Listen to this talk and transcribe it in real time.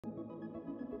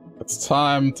It's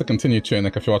time to continue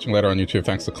Tunic. If you're watching later on YouTube,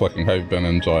 thanks for clicking. How you've been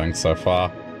enjoying so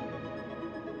far.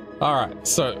 Alright,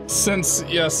 so since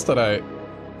yesterday,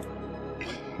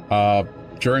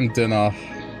 during dinner,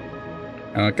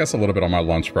 and I guess a little bit on my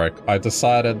lunch break, I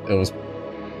decided it was,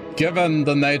 given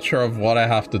the nature of what I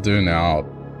have to do now,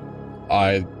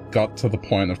 I got to the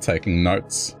point of taking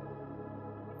notes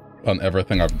on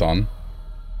everything I've done.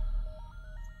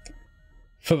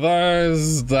 For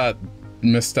those that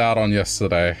missed out on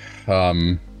yesterday,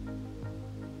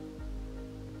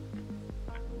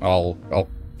 I'll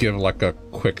give like a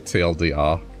quick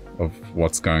TLDR of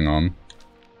what's going on.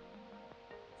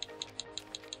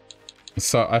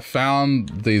 So I found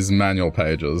these manual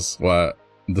pages where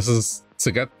this is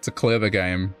to clear the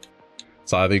game.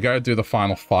 So either you go do the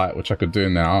final fight, which I could do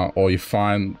now, or you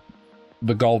find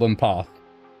the golden path.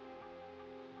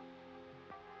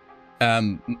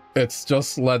 And it's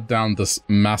just led down this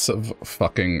massive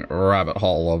fucking rabbit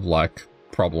hole of, like,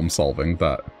 problem solving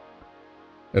that...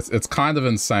 It's kind of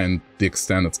insane, the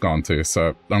extent it's gone to.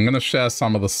 So I'm gonna share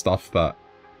some of the stuff that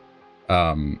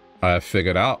I have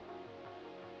figured out,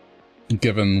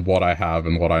 given what I have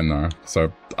and what I know.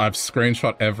 So I've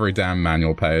screenshot every damn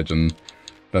manual page and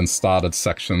then started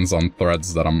sections on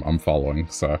threads that I'm following.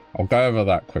 So I'll go over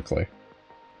that quickly,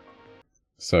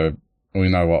 so we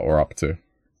know what we're up to.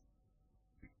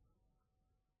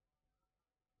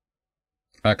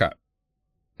 Okay,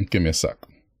 give me a sec.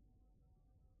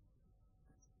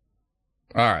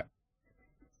 Alright,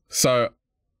 so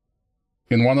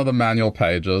in one of the manual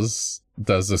pages,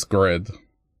 there's this grid,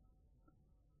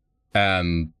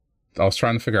 and I was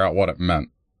trying to figure out what it meant.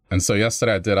 And so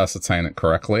yesterday I did ascertain it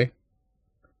correctly,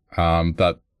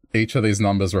 that each of these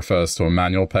numbers refers to a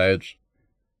manual page,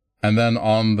 and then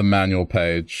on the manual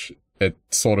page, it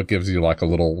sort of gives you like a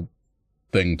little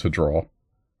thing to draw.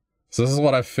 So this is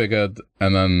what I figured,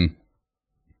 and then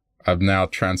I've now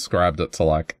transcribed it to,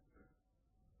 like,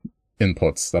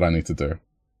 inputs that I need to do.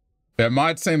 It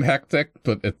might seem hectic,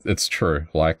 but it's true.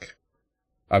 Like,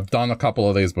 I've done a couple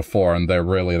of these before, and they're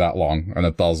really that long, and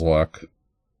it does work.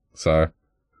 So,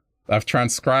 I've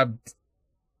transcribed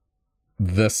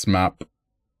this map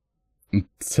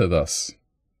to this.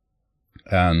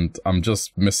 And I'm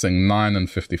just missing 9 and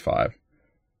 55.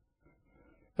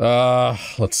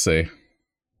 Let's see.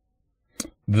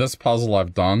 This puzzle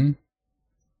I've done.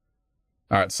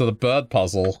 Alright, so the bird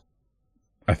puzzle,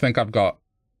 I think I've got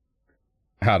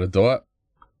how to do it.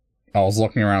 I was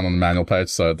looking around on the manual page,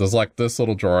 so there's like this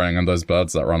little drawing and those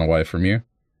birds that run away from you.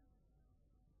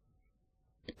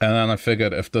 And then I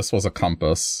figured if this was a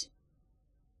compass,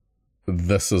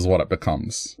 this is what it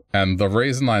becomes. And the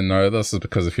reason I know this is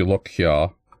because if you look here,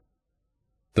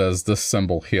 there's this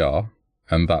symbol here,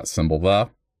 and that symbol there.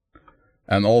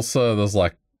 And also there's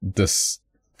like this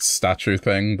statue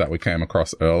thing that we came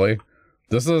across early.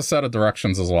 This is a set of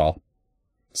directions as well.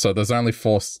 So there's only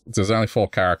four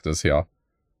characters here.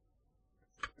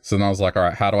 So then I was like, all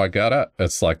right, how do I get it?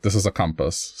 It's like, this is a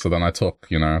compass. So then I took,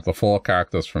 you know, the 4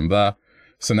 characters from there.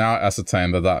 So now I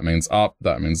ascertain that that means up,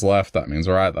 that means left, that means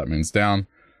right, that means down.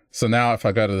 So now if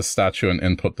I go to the statue and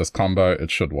input this combo, it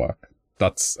should work.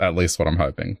 That's at least what I'm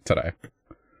hoping today.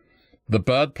 The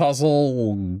bird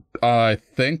puzzle, I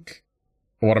think,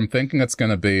 what I'm thinking it's going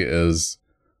to be is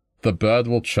the bird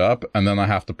will chirp and then I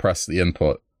have to press the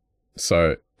input.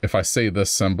 So if I see this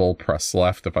symbol, press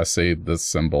left. If I see this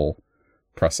symbol,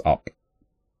 press up.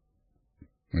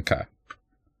 Okay.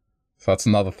 So that's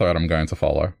another thread I'm going to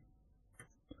follow.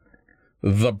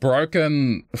 The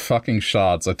broken fucking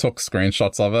shards, I took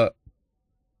screenshots of it.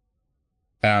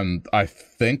 And I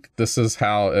think this is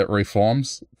how it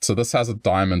reforms. So this has a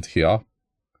diamond here,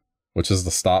 which is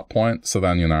the start point. So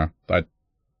then, you know, I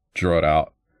drew it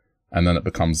out and then it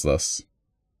becomes this.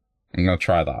 I'm going to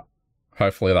try that.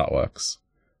 Hopefully that works.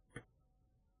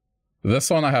 This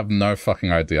one I have no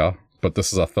fucking idea, but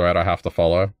this is a thread I have to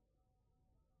follow.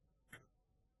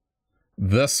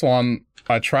 This one,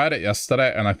 I tried it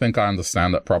yesterday and I think I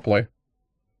understand it properly.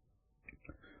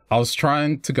 I was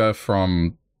trying to go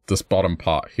from this bottom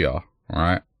part here,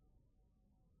 right?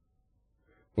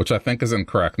 Which I think is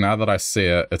incorrect. Now that I see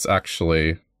it, it's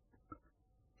actually,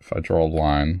 if I draw a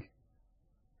line,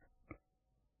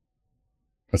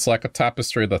 it's like a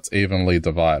tapestry that's evenly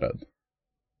divided.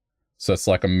 So it's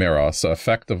like a mirror. So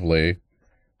effectively,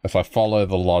 if I follow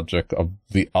the logic of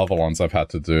the other ones I've had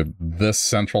to do, this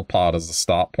central part is the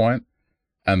start point,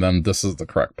 and then this is the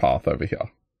correct path over here.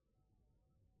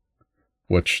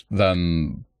 Which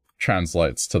then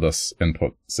translates to this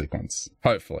input sequence.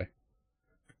 Hopefully.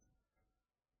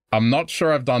 I'm not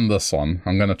sure I've done this one.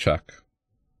 I'm gonna check.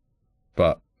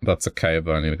 But that's a cave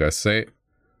that I need to go see.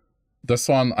 This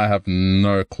one, I have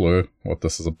no clue what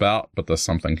this is about, but there's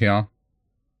something here.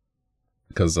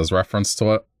 Because there's reference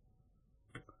to it.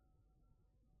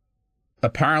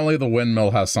 Apparently the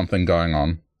windmill has something going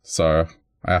on, so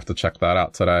I have to check that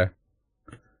out today.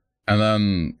 And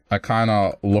then I kind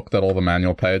of looked at all the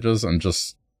manual pages and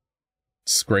just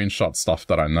screenshot stuff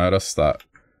that I noticed that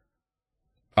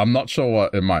I'm not sure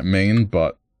what it might mean,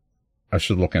 but I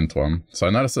should look into them. So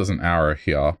I noticed there's an arrow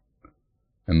here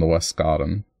in the West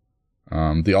Garden.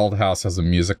 The old house has a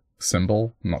music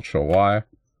symbol, I'm not sure why.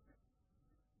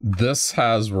 This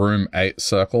has room 8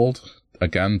 circled.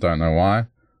 Again, don't know why.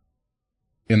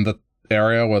 In the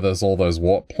area where there's all those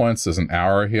warp points, there's an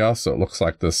arrow here, so it looks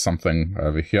like there's something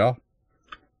over here.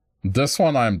 This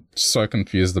one I'm so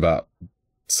confused about.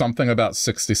 Something about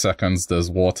 60 seconds, there's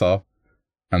water,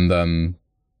 and then,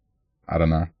 I don't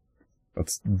know.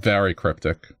 That's very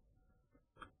cryptic.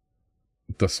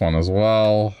 This one as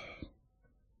well.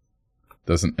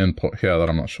 There's an input here that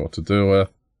I'm not sure what to do with.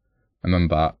 And then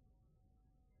that.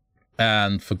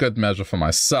 And for good measure for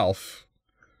myself,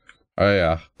 oh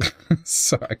yeah,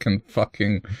 so I can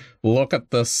fucking look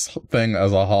at this thing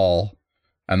as a whole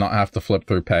and not have to flip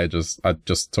through pages. I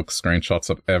just took screenshots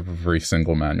of every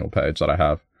single manual page that I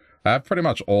have. I have pretty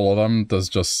much all of them. There's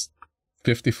just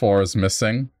 54 is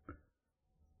missing.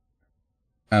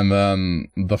 And then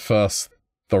the first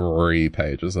 3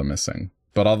 pages are missing.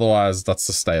 But otherwise, that's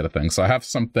the state of things. So I have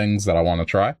some things that I want to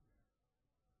try.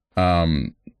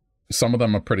 Some of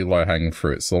them are pretty low-hanging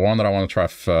fruit. So the one that I want to try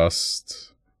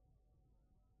first...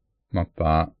 Not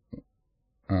that.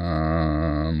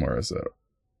 Where is it?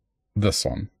 This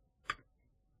one.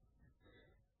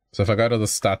 So if I go to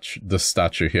this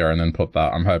statue here and then put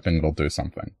that, I'm hoping it'll do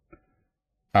something.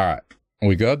 Alright. Are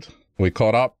we good? We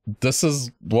caught up? This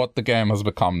is what the game has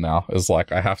become now. Is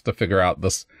like, I have to figure out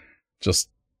this just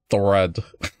thread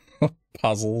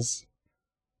puzzles.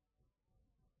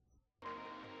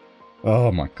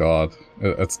 Oh my god.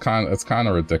 It's kind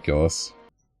of ridiculous.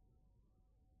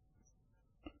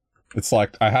 It's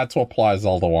like, I had to apply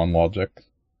Zelda 1 logic.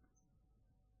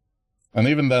 And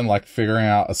even then, like, figuring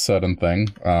out a certain thing,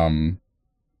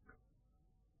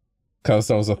 because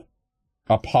there was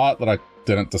a part that I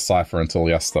didn't decipher until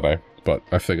yesterday, but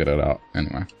I figured it out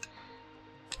anyway.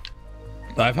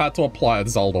 I've had to apply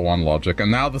Zelda 1 logic,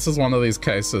 and now this is one of these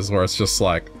cases where it's just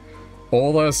like,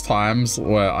 all those times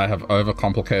where I have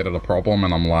overcomplicated a problem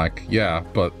and I'm like, yeah,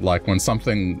 but like when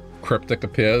something cryptic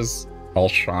appears, I'll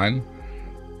shine.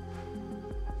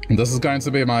 And this is going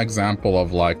to be my example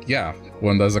of like, yeah,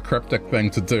 when there's a cryptic thing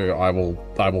to do, I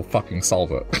will fucking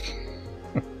solve it.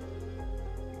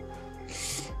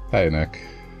 Hey, Nick.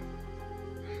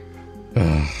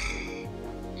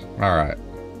 Alright.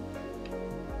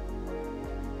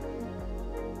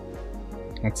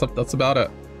 That's about it.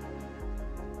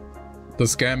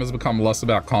 This game has become less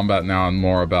about combat now and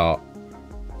more about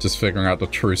just figuring out the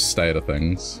true state of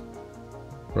things.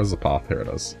 Where's the path? Here it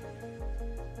is.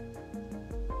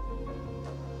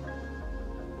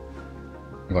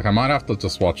 Like, I might have to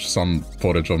just watch some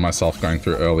footage of myself going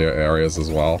through earlier areas as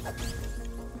well.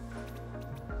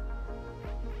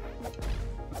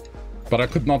 But I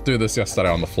could not do this yesterday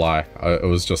on the fly. It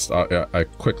was just, I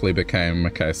quickly became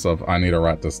a case of, I need to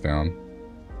write this down.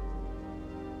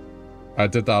 I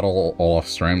did that all off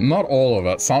stream. Not all of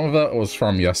it. Some of it was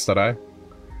from yesterday.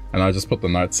 And I just put the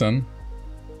notes in.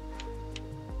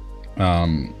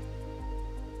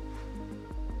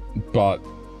 But,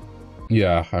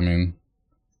 yeah, I mean...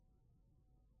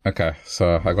 Okay,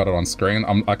 so I got it on screen.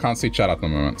 I can't see chat at the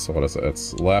moment, so what is it?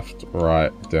 It's left,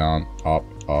 right, down, up,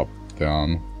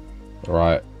 down,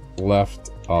 right,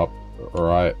 left, up,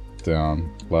 right,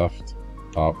 down, left,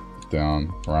 up,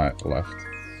 down, right, left.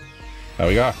 There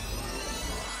we go.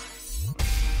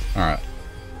 Alright.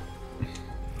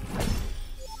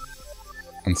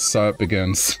 And so it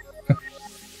begins.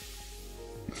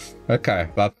 Okay,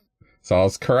 so I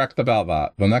was correct about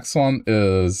that. The next one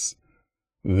is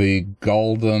the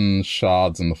golden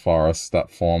shards in the forest that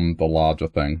form the larger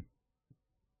thing.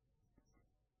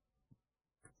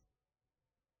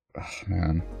 Oh,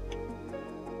 man.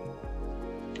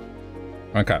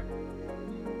 Okay.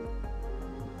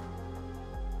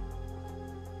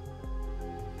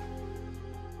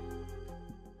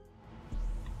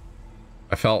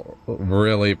 I felt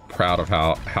really proud of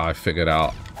how I figured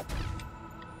out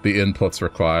the inputs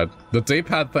required. The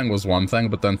D-pad thing was one thing,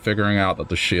 but then figuring out that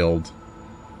the shield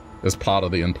is part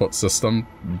of the input system,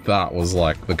 that was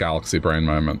like the galaxy brain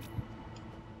moment.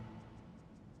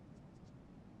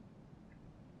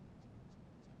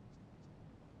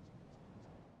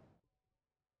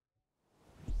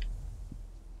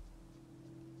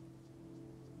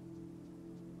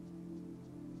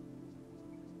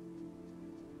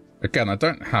 Again, I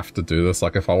don't have to do this.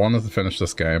 Like, if I wanted to finish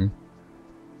this game,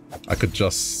 I could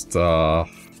just go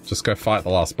fight the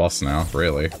last boss now,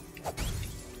 really.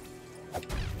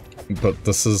 But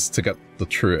this is to get the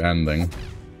true ending.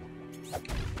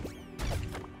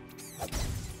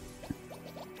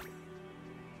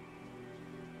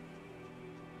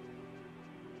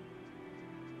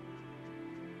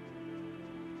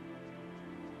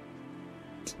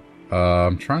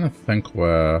 I'm trying to think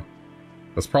where...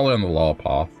 It's probably on the lower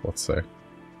path. Let's see.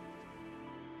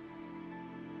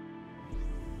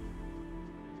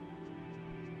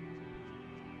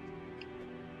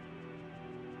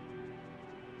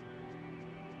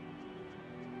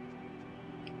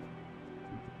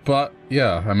 But,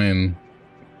 yeah, I mean...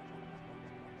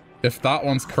 If that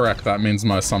one's correct, that means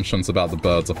my assumptions about the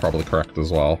birds are probably correct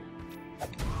as well.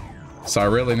 So I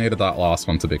really needed that last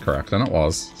one to be correct, and it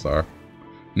was, so...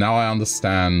 Now I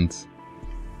understand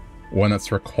when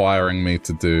it's requiring me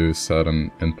to do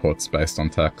certain inputs based on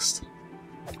text.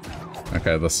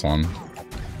 Okay, this one.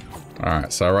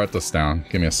 Alright, so I wrote this down.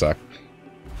 Give me a sec.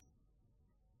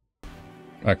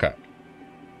 Okay.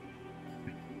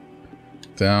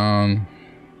 Down,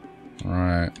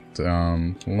 right,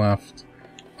 down, left,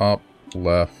 up,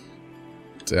 left,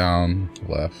 down,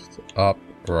 left, up,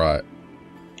 right,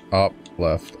 up,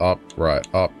 left, up, right,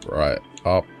 up,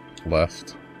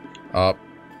 left, up,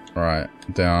 right,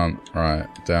 down,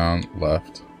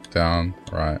 left, down,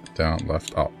 right, down,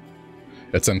 left, up.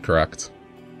 It's incorrect.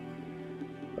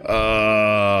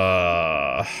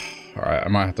 Alright, I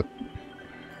might have to...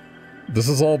 This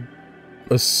is all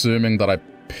assuming that I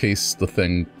pieced the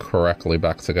thing correctly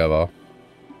back together,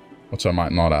 which I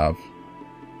might not have.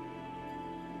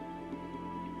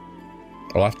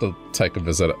 I'll have to take a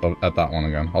visit at that one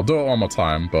again. I'll do it one more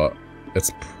time, but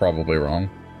it's probably wrong.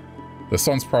 This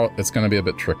one's it's gonna be a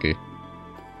bit tricky.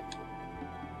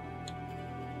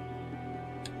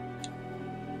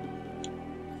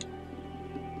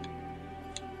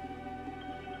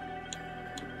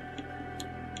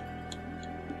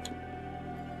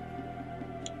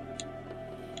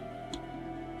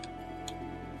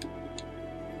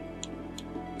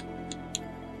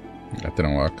 That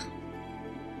didn't work.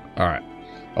 Alright.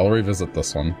 I'll revisit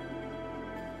this one.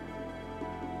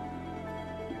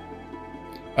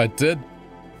 I did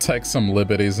take some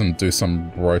liberties and do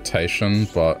some rotation,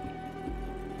 but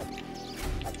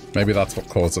maybe that's what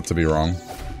caused it to be wrong.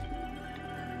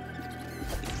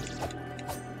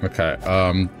 Okay,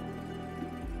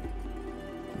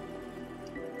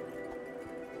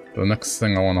 the next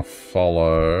thing I want to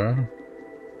follow...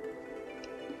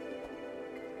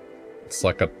 It's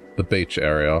like at the beach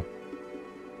area.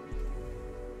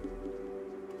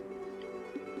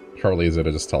 Probably easier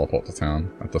to just teleport to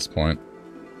town at this point.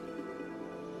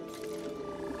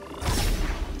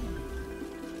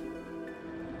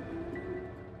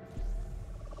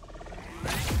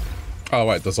 Oh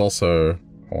wait, there's also...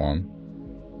 Hold on.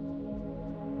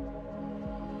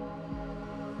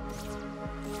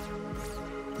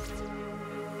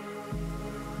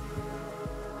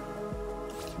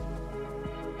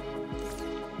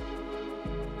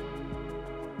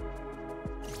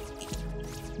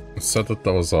 It said that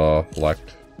there was a, like...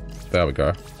 There we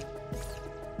go.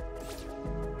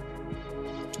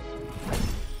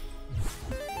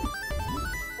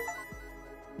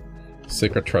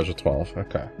 Secret Treasure 12,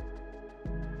 okay.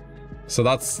 So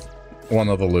that's one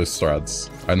of the loose threads.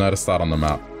 I noticed that on the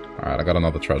map. Alright, I got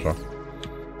another treasure.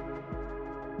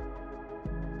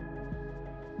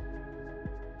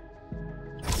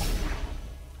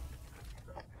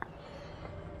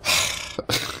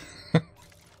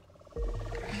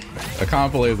 I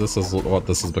can't believe this is what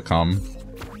this has become.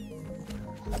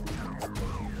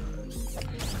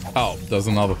 Oh, there's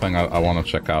another thing I want to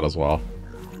check out as well.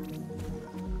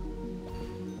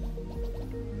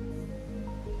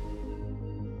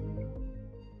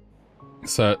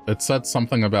 So, it said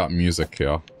something about music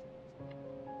here.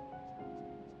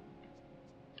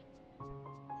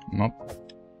 Not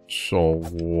sure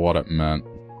what it meant.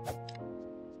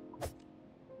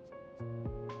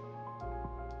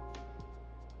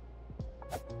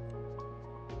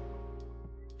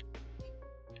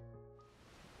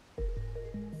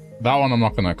 That one I'm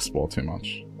not going to explore too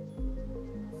much.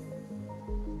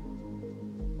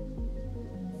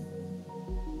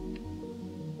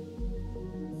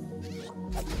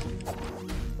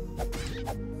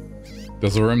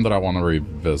 There's a room that I want to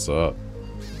revisit.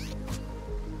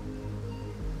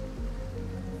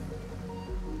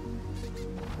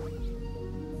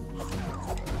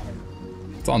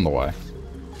 It's on the way.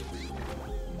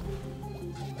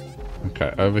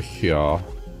 Okay, over here.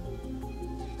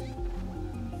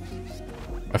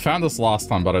 I found this last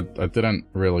time, but I didn't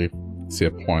really see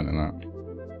a point in it.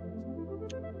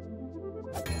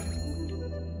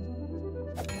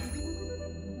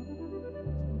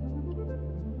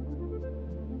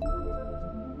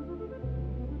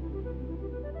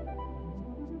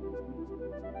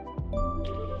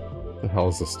 What the hell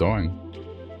is this doing?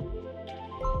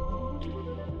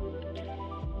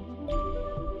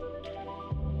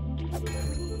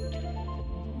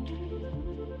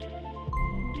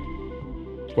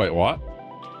 Wait, what?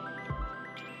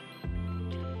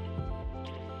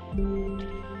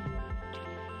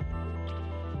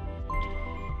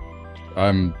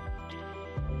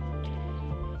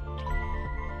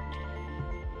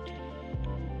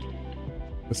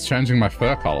 It's changing my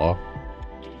fur color.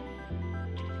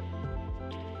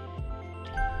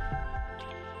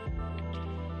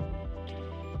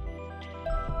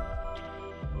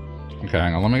 Okay,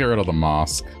 hang on, let me get rid of the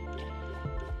mask.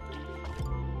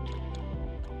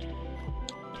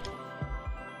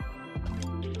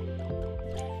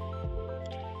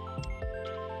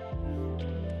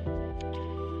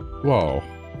 Whoa.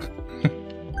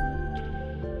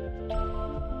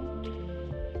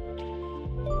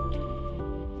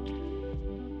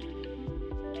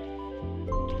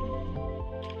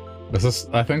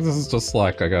 I think this is just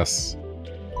like, I guess,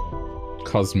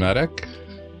 cosmetic?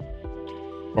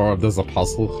 Or there's a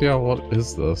puzzle here? What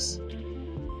is this?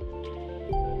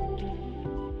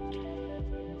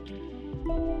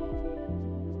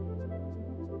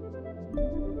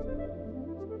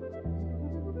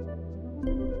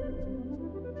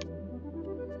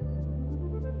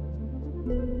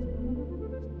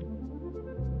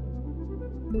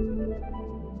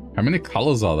 How many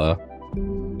colors are there?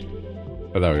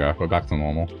 Oh, there we go. We're back to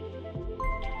normal.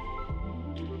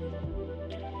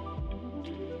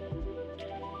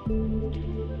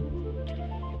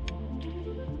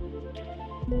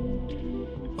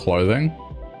 Clothing?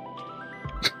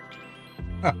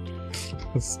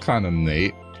 That's kind of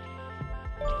neat.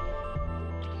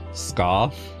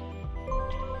 Scarf?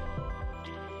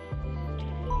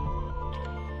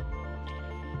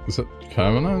 Is it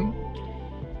permanent?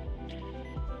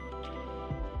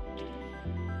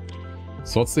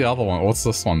 So what's the other one? What's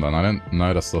this one then? I didn't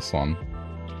notice this one.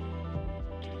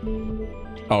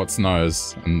 Oh, it's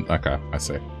nose. And okay, I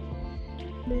see.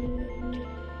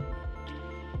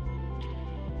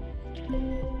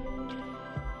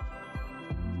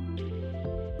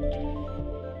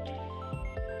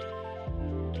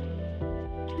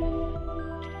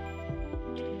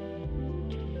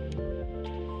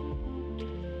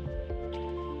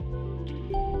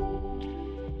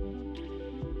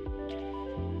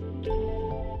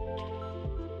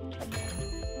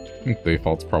 I think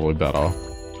default's probably better.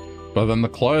 But then the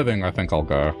clothing, I think I'll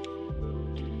go.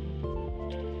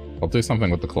 I'll do something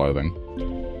with the clothing.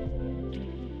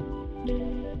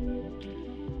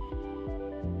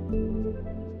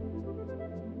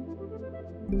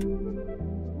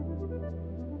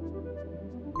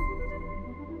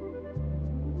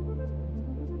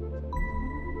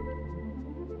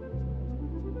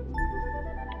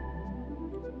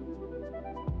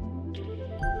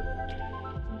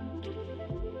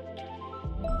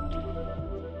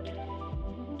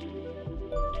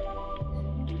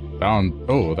 Down.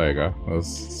 Oh, there you go. Those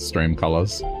stream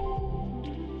colors.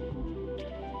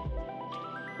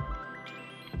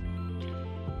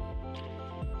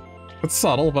 It's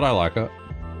subtle, but I like it.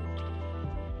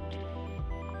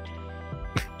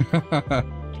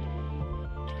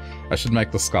 I should make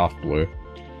the scarf blue.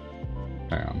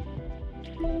 Hang on.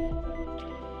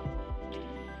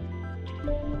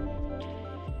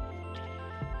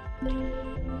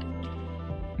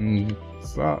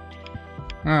 What's that?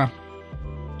 Ah.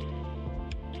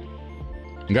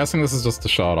 I'm guessing this is just to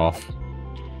show it off.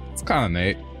 It's kind of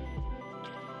neat.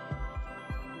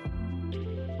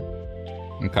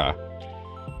 Okay.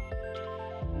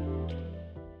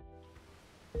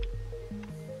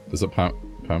 Is it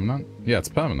permanent? Yeah, it's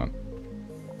permanent.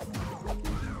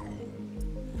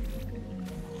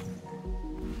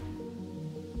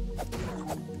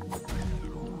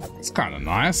 It's kind of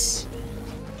nice.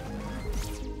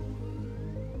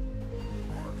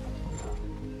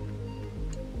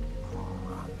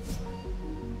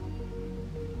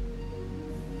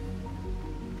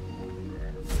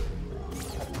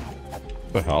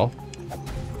 What the hell?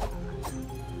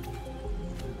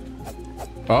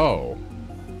 Oh.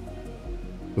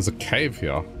 There's a cave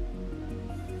here.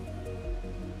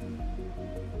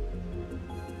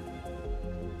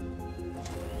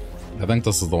 I think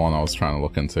this is the one I was trying to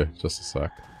look into. Just a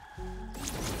sec.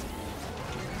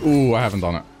 Ooh, I haven't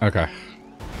done it. Okay.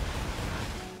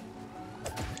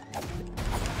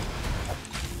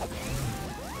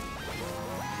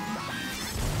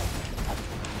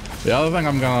 The other thing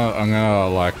I'm gonna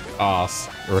like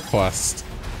request,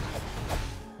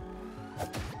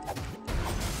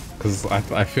 because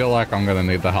I feel like I'm gonna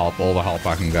need the help, all the help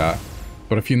I can get.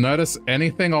 But if you notice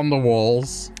anything on the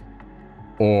walls,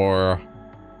 or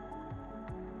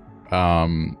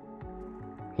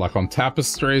like on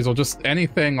tapestries, or just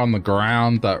anything on the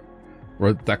ground that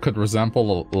could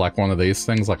resemble like one of these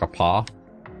things, like a path,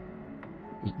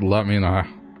 let me know.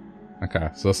 Okay,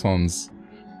 so this one's...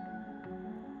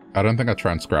 I don't think I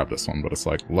transcribed this one, but it's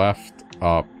like left,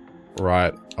 up,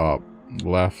 right, up,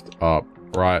 left, up,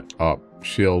 right, up,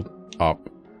 shield, up,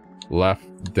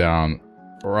 left, down,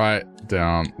 right,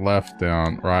 down, left,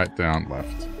 down, right, down,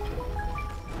 left.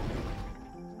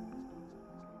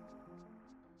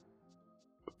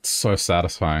 It's so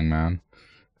satisfying, man.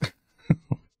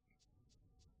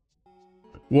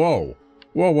 Whoa!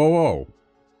 Whoa, whoa, whoa!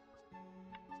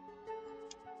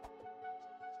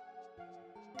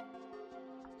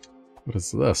 What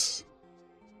is this?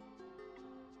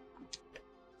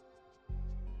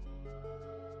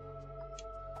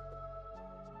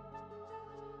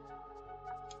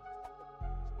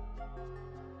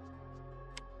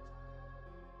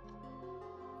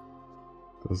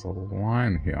 There's a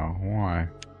line here. Why?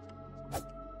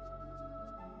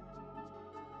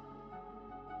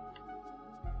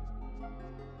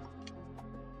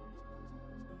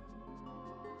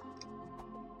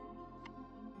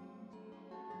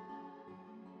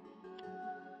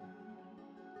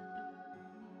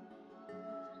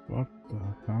 What the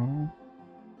hell?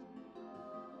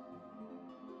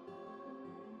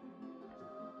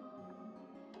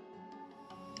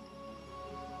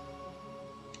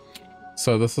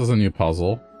 So this is a new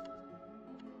puzzle.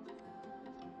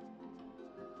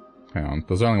 Hang on,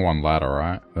 there's only one ladder,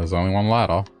 right? There's only one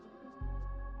ladder.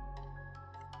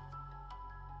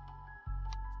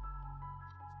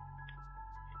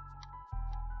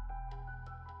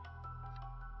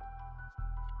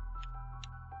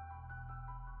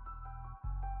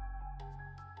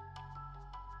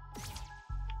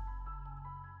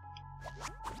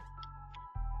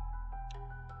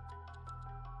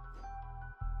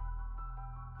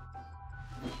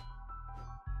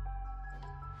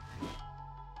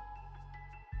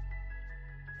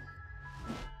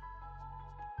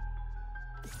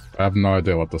 I have no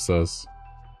idea what this is.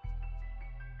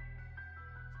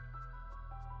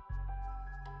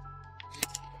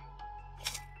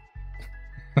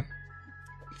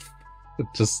 It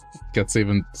just gets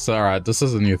even... So, alright, this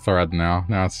is a new thread now.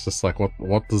 Now it's just like,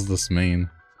 what does this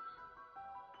mean?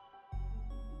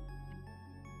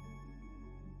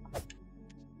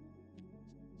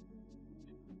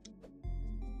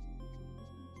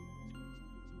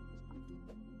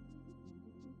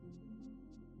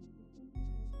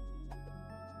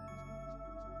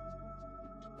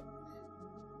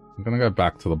 I'm gonna go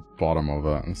back to the bottom of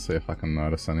it and see if I can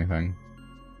notice anything.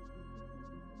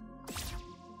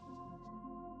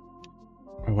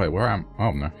 Oh wait, where am...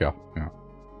 Oh no, yeah.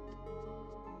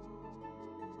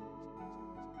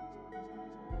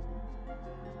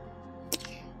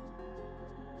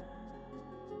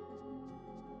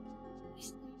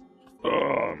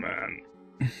 Oh man.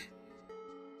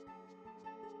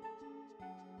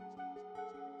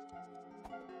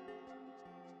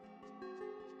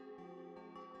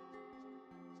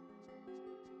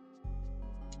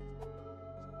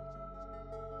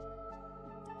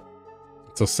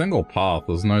 It's a single path,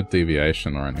 there's no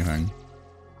deviation or anything.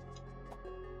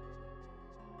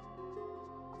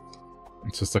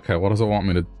 It's just, okay, what does it want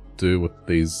me to do with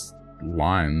these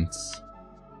lines?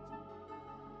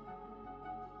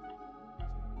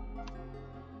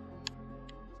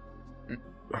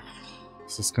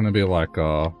 Is this gonna be like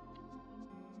a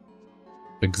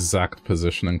exact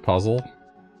positioning puzzle?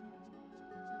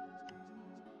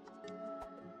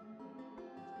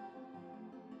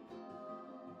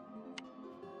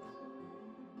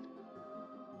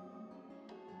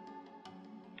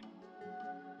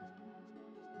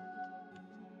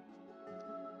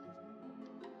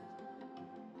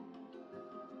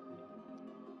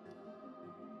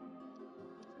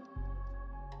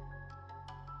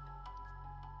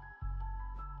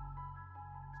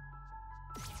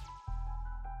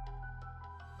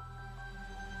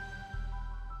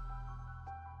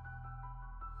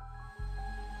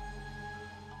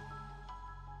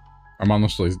 I'm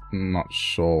honestly not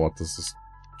sure what this is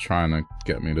trying to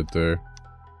get me to do.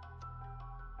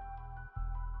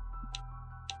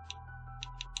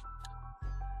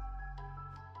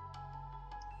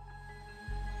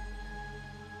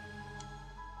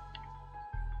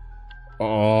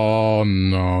 Oh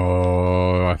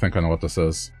no, I think I know what this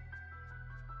is.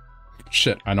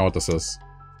 Shit, I know what this is.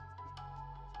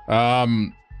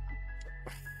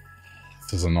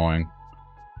 This is annoying.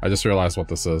 I just realized what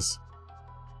this is.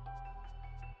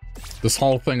 This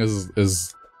whole thing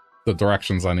is the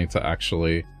directions I need to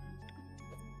actually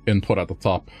input at the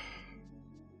top.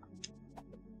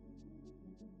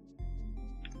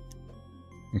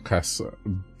 Okay, so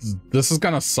this is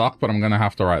gonna suck, but I'm gonna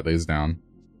have to write these down.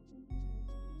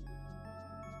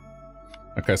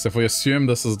 Okay, so if we assume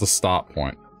this is the start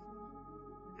point.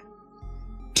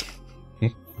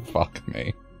 Fuck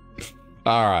me.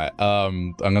 Alright,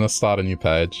 I'm gonna start a new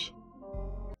page.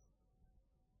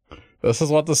 This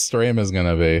is what the stream is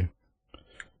gonna be.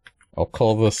 I'll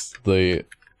call this the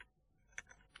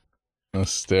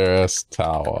Mysterious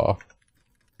Tower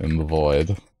in the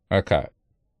Void. Okay.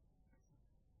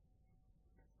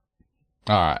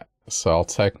 Alright, so I'll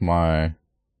take my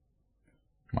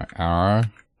arrow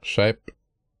shape.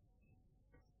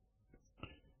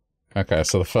 Okay,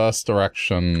 so the first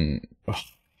direction... Oh,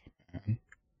 man.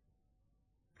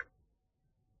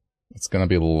 It's gonna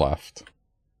be left.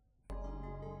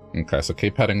 Okay, so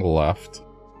keep heading left.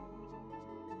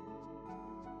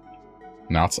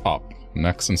 Now it's up.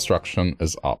 Next instruction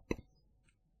is up.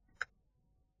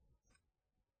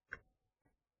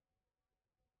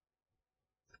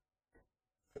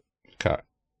 Okay.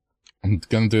 I'm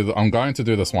going to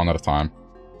do this one at a time.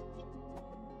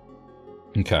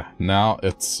 Okay, now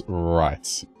it's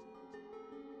right.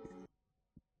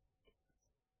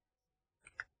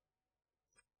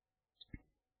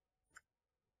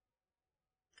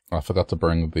 I forgot to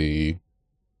bring the...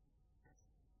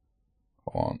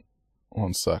 Hold on.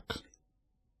 One sec.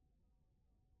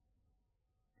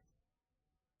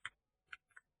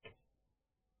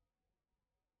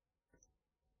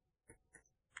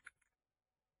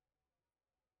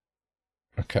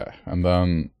 Okay, and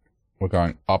then we're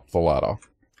going up the ladder.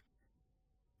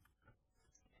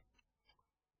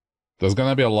 There's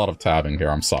gonna be a lot of tabbing here,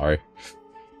 I'm sorry.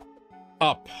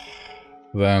 Up,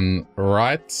 then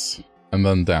right, and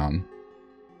then down.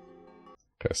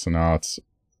 Okay, so now it's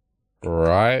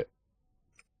right,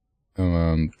 and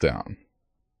then down.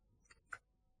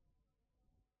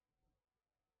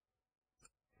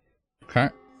 Okay.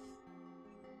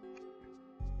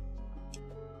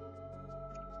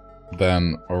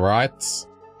 Then right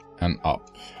and up.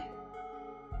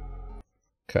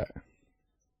 Okay.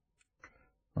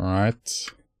 Right.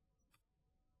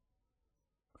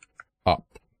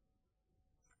 Up.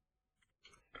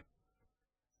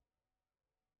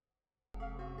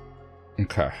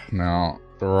 Okay, now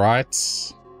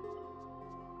right.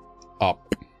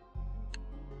 Up.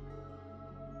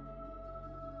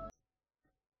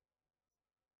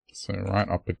 So right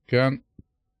up again.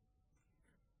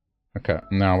 Okay,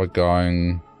 now we're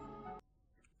going...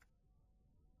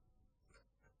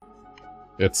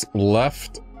 It's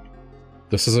left.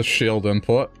 This is a shield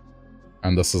input,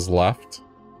 and this is left.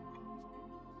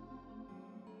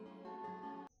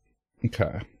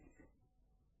 Okay.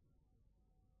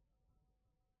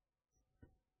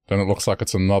 Then it looks like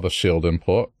it's another shield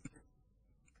input.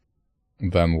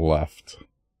 Then left.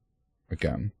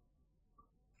 Again.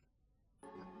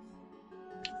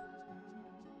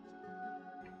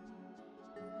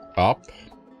 Up.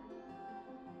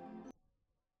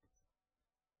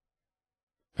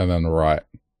 And then right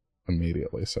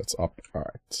immediately, so it's up,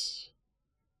 right.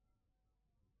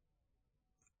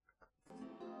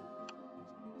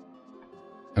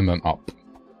 And then up.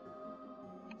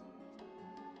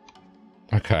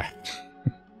 Okay.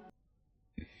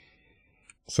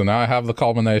 So now I have the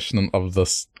culmination of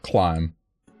this climb.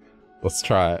 Let's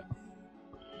try it.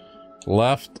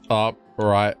 Left, up,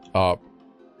 right,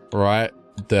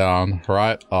 down,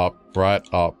 right, up,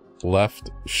 left,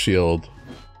 shield,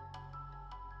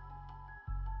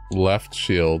 left,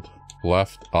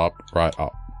 up, right,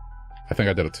 up. I think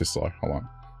I did it too slow. Hold on.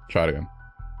 Try it again.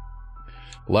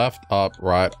 Left, up,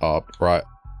 right,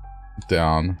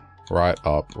 down, right,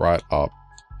 up,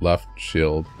 left,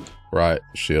 shield, right,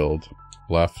 shield,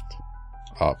 left,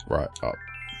 up, right, up.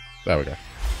 There we go.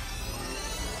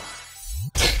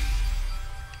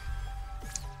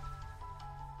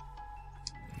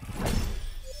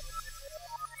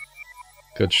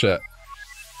 Good shit.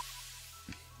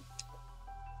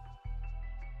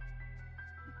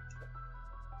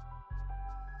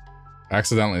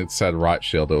 Accidentally it said right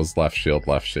shield, it was left shield,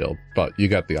 but you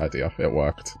get the idea, it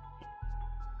worked.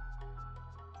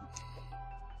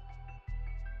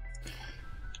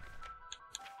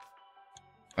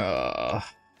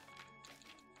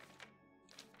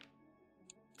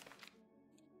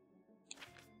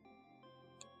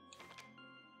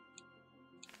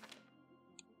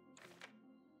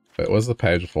 Wait, where's the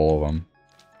page with all of them?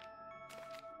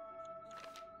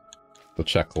 The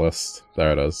checklist.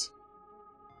 There it is.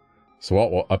 So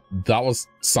what that was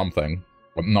something.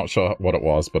 I'm not sure what it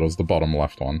was, but it was the bottom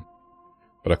left one.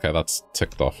 But okay, that's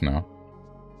ticked off now.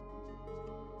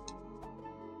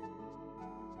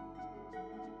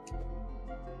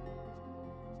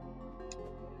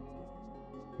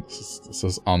 This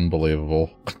is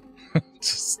unbelievable.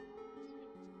 Just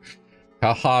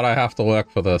how hard I have to work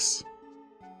for this.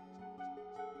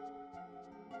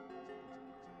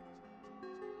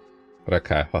 But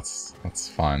okay, that's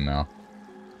fine now.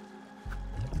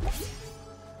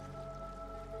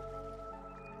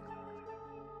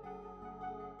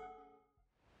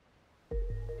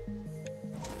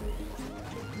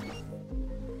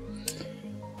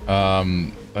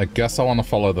 I guess I want to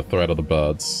follow the thread of the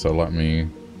birds, so let me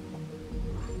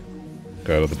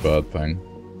go to the bird thing,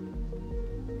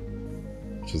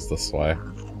 which is this way.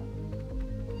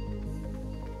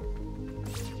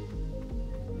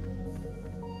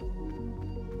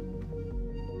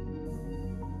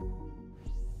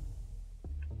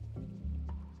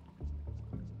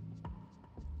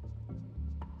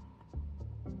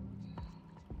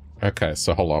 Okay,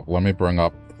 so hold up. Let me bring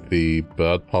up the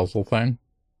bird puzzle thing.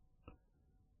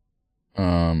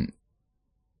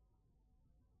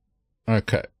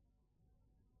 Okay.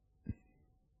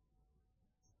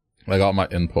 I got my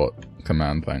input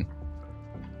command thing.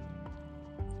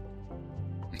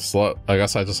 So I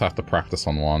guess I just have to practice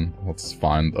on one. Let's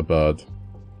find a bird.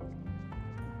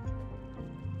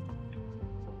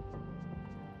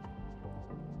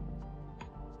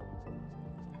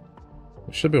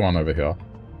 There should be one over here.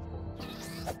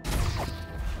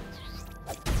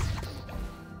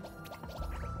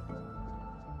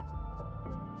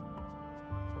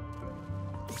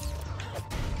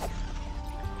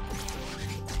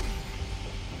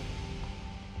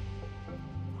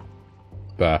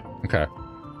 There. Okay.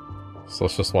 So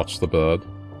let's just watch the bird.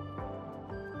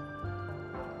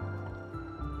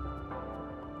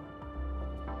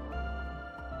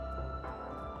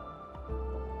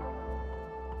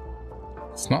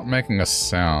 It's not making a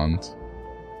sound.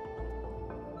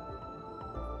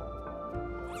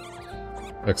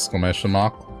 Exclamation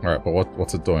mark? Alright, but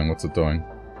what's it doing? What's it doing?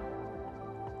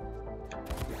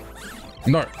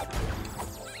 No!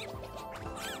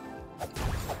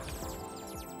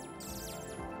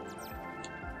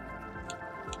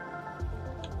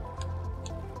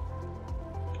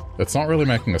 It's not really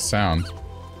making a sound.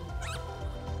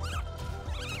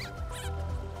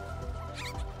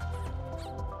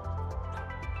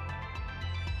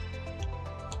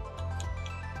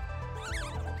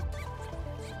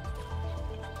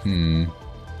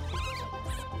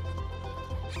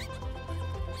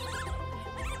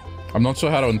 I'm not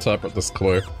sure how to interpret this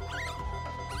clue.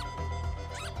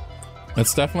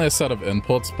 It's definitely a set of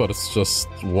inputs, but it's just,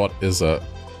 what is it?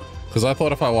 Because I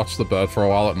thought if I watched the bird for a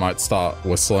while, it might start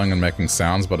whistling and making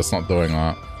sounds, but it's not doing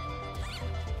that.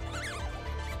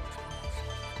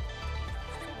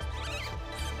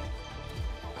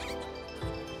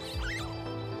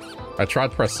 I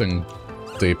tried pressing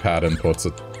D-pad inputs,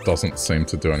 it doesn't seem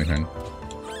to do anything.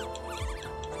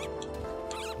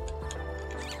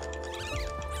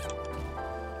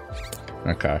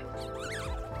 Okay.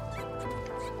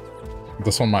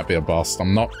 This one might be a bust.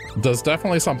 I'm not... There's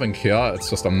definitely something here, it's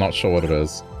just I'm not sure what it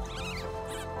is.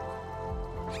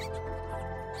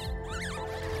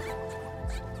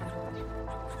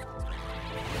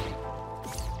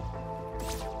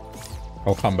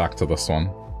 I'll come back to this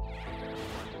one.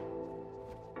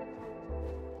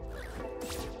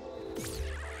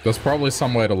 There's probably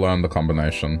some way to learn the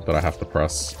combination that I have to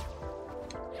press.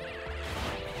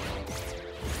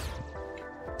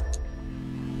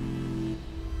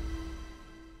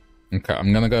 Okay,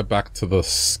 I'm gonna go back to the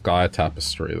sky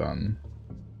tapestry then.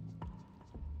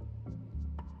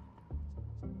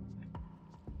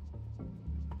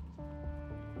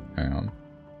 Hang on.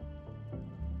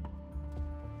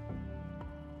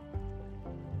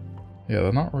 Yeah,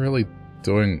 they're not really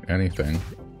doing anything.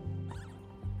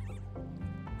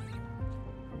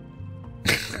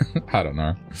 I don't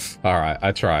know. Alright,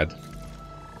 I tried.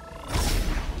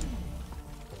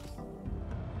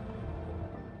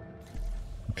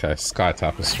 Okay, sky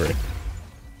tapestry.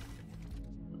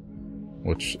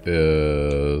 Which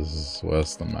is...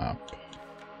 where's the map?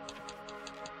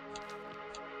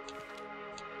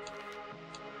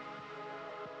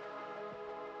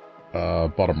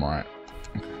 Bottom right.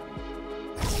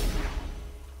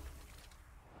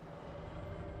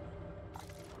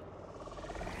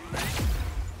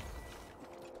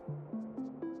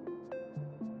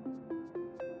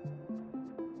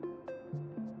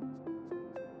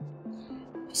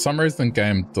 For some reason, the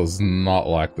game does not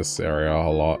like this area a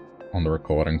lot on the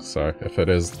recording, so if it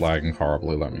is lagging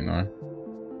horribly, let me know.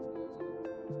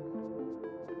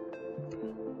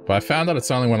 But I found that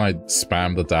it's only when I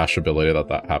spam the dash ability that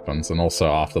that happens, and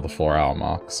also after the 4-hour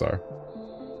mark, so...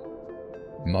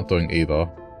 I'm not doing either.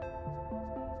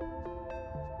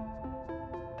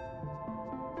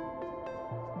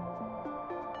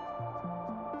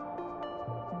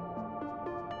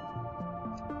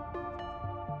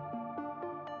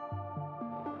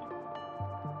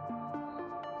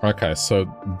 Okay, so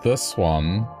this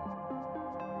one...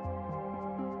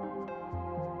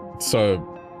 So,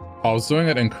 I was doing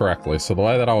it incorrectly. So the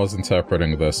way that I was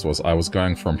interpreting this was I was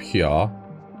going from here,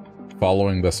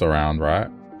 following this around, right?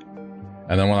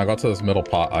 And then when I got to this middle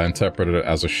part, I interpreted it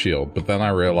as a shield. But then I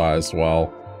realized,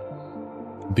 well,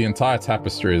 the entire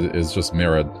tapestry is just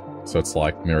mirrored. So it's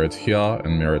like mirrored here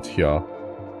and mirrored here.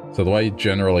 So the way you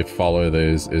generally follow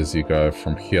these is you go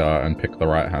from here and pick the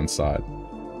right-hand side.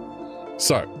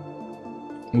 So,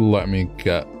 let me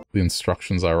get the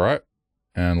instructions I wrote,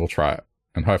 and we'll try it.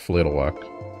 And hopefully it'll work.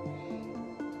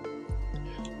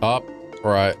 Up,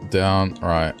 right, down,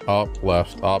 right, up,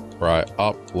 left, right,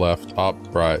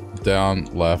 down,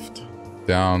 left,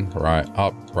 down, right,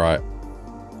 up,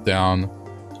 down,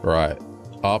 right,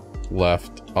 up,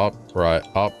 left, down, right,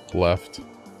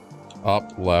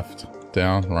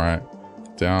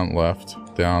 down, left,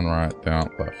 down, right,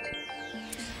 down, left.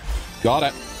 Got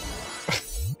it!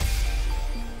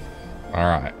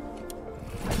 Alright.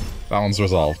 That one's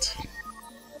resolved.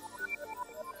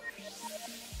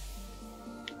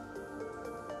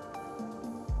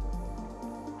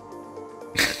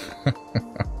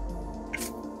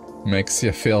 Makes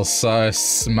you feel so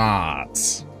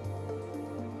smart.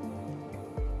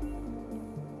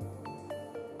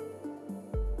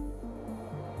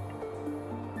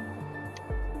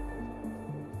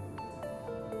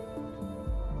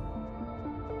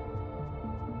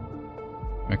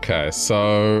 Okay,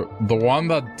 so the one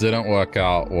that didn't work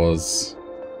out was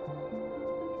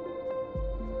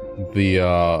the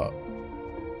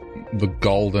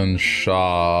golden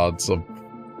shards of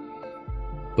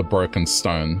the broken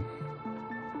stone.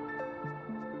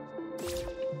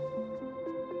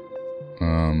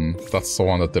 That's the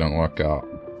one that didn't work out.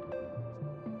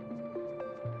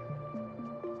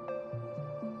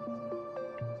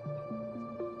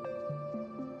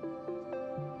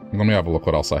 Let me have a look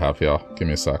what else I have here. Give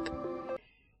me a sec.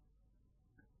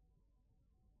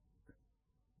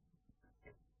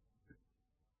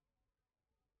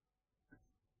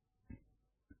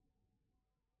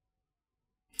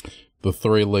 The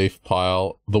 3-leaf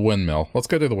pile. The windmill. Let's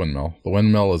go do the windmill. The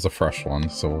windmill is a fresh one,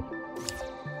 so...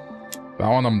 That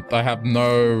one I have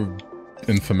no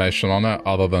information on it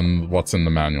other than what's in the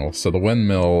manual. So the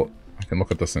windmill... I can look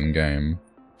at this in-game.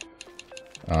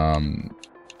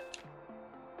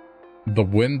 The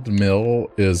windmill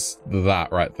is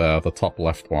that right there, the top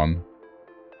left one.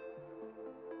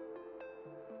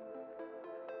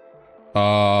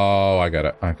 Oh, I get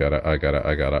it. I get it.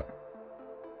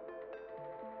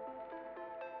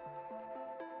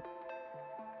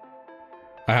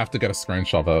 I have to get a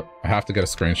screenshot of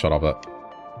it.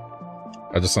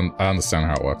 I understand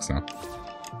how it works now.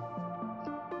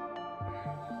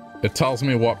 It tells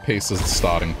me what piece is the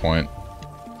starting point.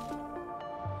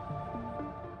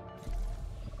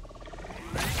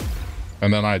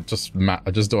 And then I just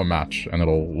do a match, and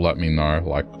it'll let me know,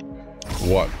 like,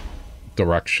 what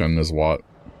direction is what.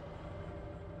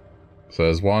 So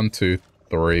there's 1, 2,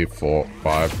 3, 4,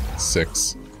 5,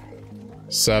 6,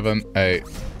 7, 8.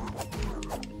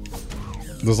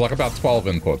 There's like about 12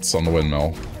 inputs on the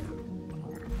windmill.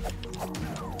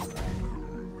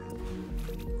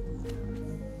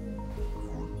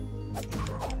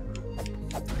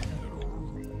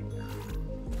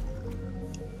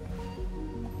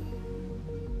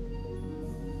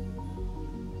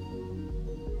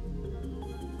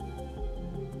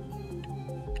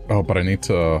 Oh, but I need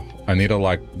to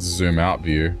like zoom out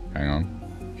view. Hang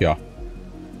on. Here.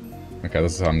 Okay,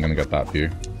 this is how I'm gonna get that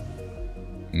view.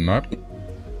 Nope.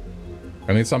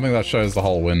 I need something that shows the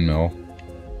whole windmill.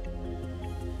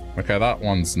 Okay, that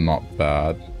one's not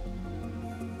bad.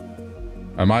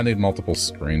 I might need multiple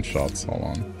screenshots. Hold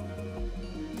on.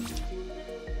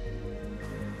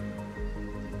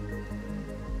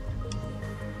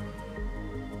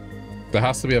 There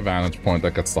has to be a vantage point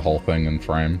that gets the whole thing in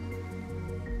frame.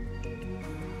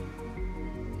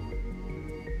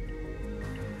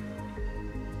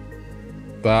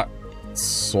 That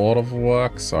sort of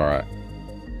works. Alright.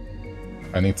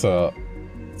 I need to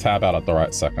tab out at the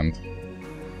right second.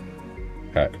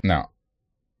 Okay, now.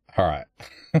 Alright.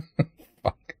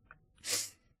 Fuck.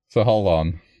 So hold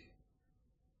on.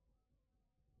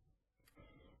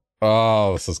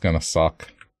 Oh, this is gonna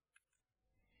suck.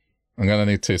 I'm gonna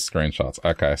need 2 screenshots.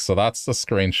 Okay, so that's the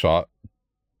screenshot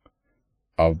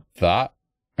of that.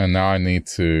 And now I need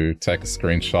to take a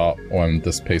screenshot when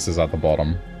this piece is at the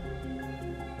bottom.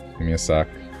 Give me a sec.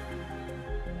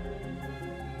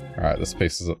 Alright, this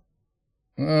piece is...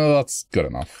 that's good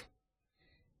enough.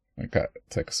 Okay,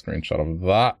 take a screenshot of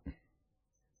that.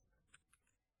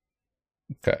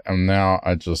 Okay, and now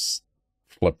I just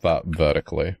flip that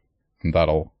vertically. And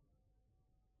that'll...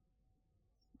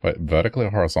 Wait, vertically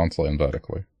or horizontally and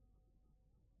vertically?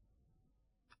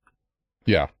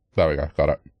 Yeah, there we go, got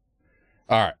it.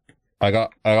 Alright, I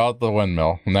got the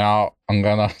windmill. Now I'm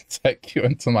gonna take you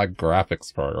into my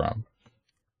graphics program.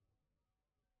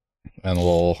 And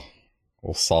we'll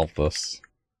solve this.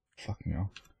 Fucking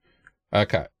hell.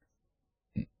 Okay.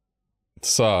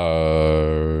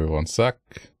 So, one sec.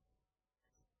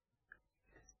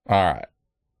 Alright.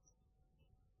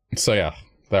 So yeah,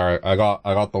 there I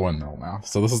got the windmill now.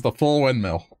 So this is the full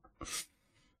windmill.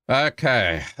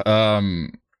 Okay.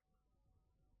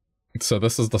 So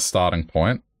this is the starting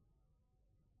point.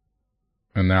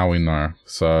 And now we know.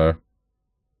 So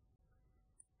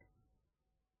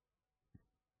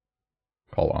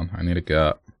hold on, I need to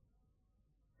get...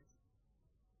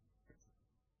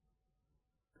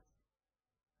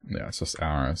 Yeah, it's just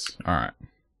arrows. Alright.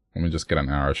 Let me just get an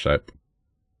arrow shape.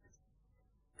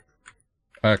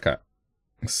 Okay.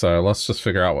 So let's just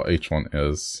figure out what each one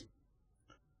is.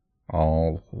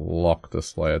 I'll lock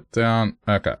this layer down.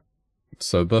 Okay.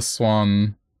 So this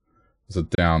one is a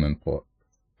down input.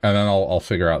 And then I'll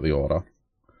figure out the order.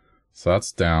 So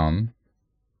that's down.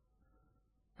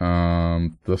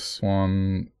 This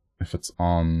one, if it's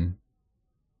on...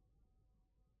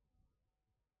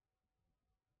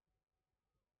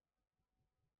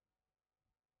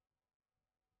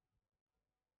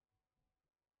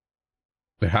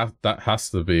 that has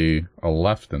to be a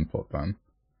left input then.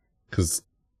 Because...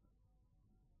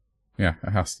 Yeah,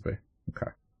 it has to be.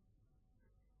 Okay.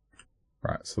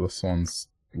 Right, so this one's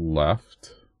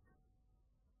left.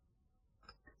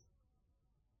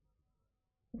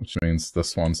 Which means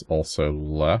this one's also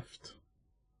left.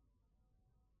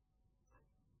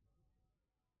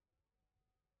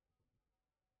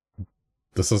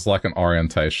 This is like an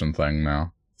orientation thing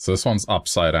now. So this one's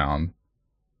upside down.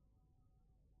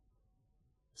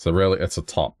 So really it's a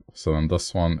top. So then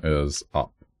this one is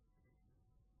up.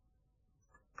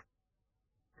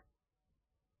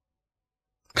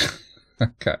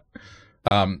 Okay.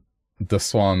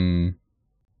 This one...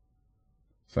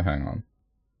 So hang on.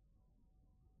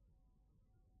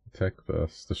 Take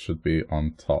this. This should be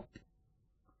on top.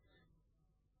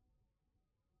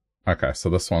 Okay, so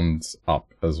this one's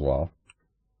up as well.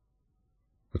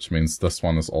 Which means this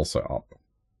one is also up.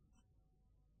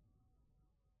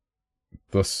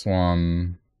 This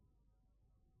one...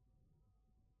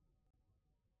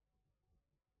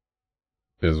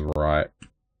 is right.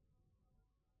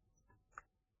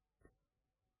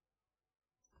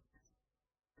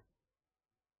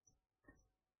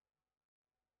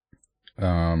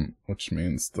 Which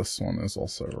means this one is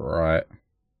also right.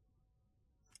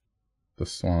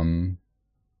 This one...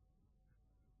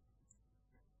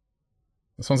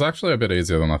 This one's actually a bit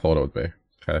easier than I thought it would be.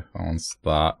 Okay, that one's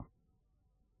that.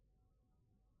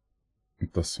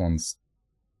 This one's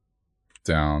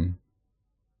down.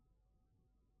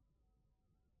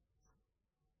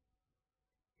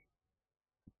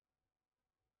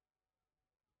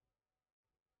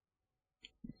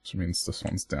 Which means this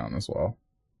one's down as well.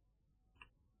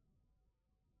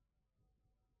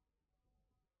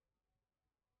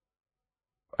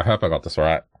 I hope I got this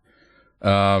right.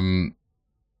 I'm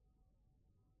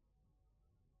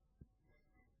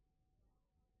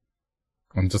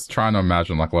just trying to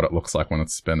imagine like what it looks like when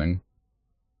it's spinning.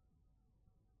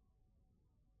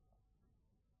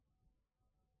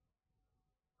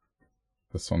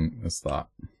 This one is that.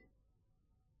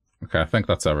 Okay, I think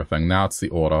that's everything. Now it's the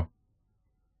order.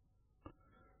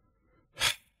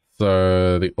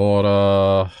 So the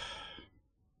order...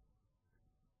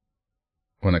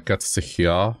 When it gets to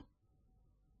here,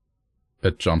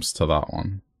 it jumps to that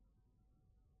one.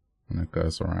 And it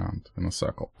goes around in a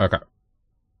circle. Okay.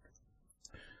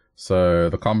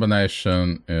 So the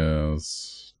combination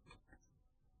is...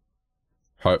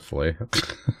 Hopefully.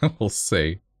 We'll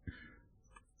see.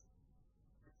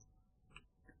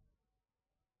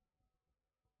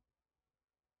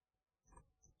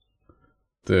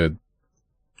 Dude.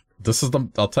 This is the...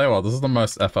 I'll tell you what, this is the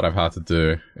most effort I've had to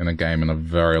do in a game in a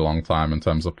very long time in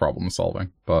terms of problem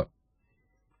solving, but...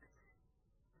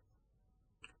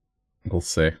 We'll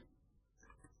see.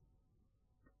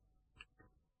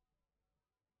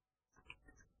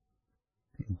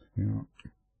 Yeah.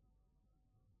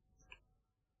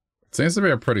 It seems to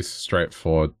be a pretty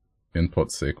straightforward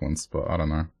input sequence, but I don't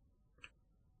know.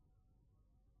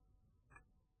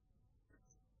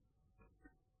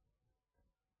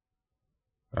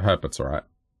 I hope it's right.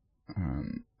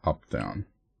 Up, down.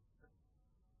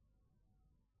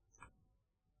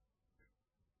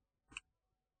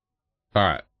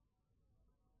 Alright.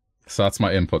 So that's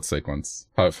my input sequence,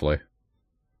 hopefully.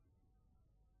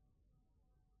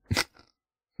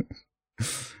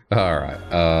 Alright,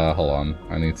 hold on.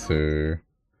 I need to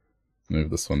move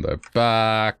this window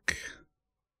back.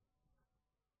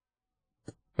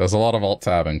 There's a lot of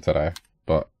alt-tabbing today,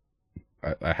 but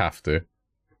I have to.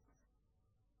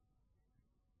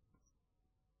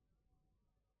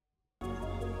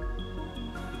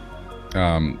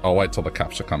 I'll wait till the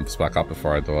capture comes back up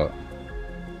before I do it.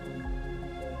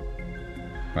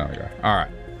 There we go.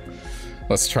 Alright.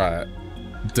 Let's try it.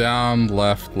 Down,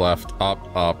 left, left,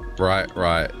 up, up, right,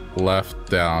 right, left,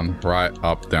 down, right,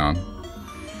 up, down.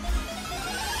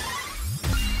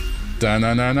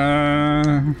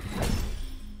 Da-na-na-na!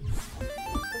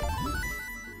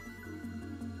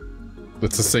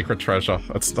 It's a secret treasure.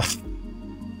 It's the...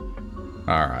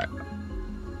 Alright.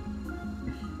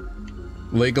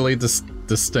 Legally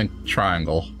distinct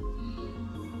triangle.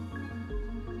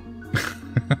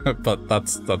 But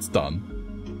that's done.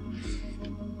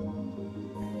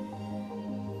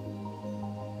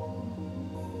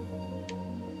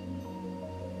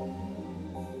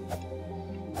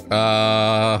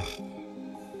 Alright,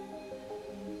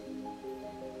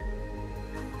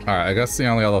 I guess the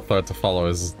only other third to follow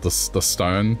is the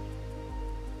stone.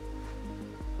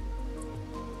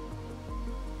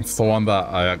 It's the one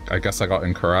that I guess I got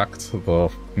incorrect, the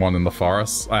one in the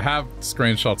forest. I have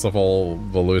screenshots of all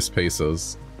the loose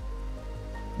pieces.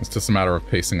 It's just a matter of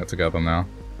piecing it together now.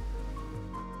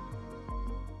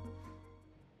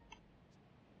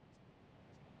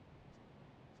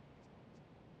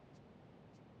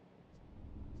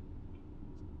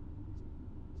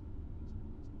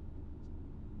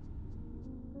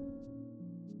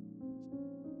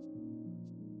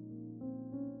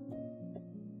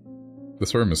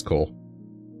 This room is cool.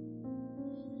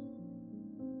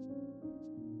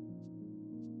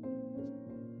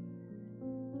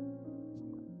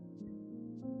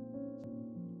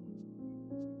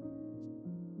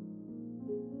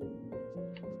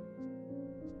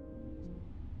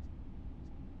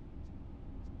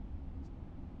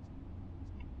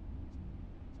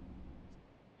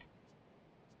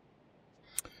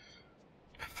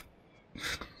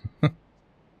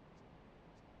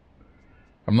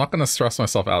 I'm not going to stress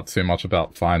myself out too much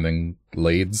about finding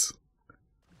leads,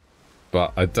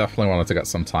 but I definitely wanted to get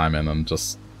some time in and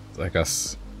just, I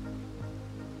guess,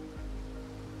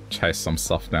 chase some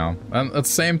stuff down. And it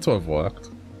seemed to have worked.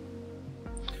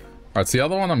 Alright, so the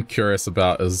other one I'm curious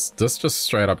about is this just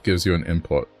straight up gives you an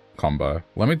input combo.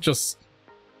 Let me just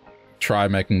try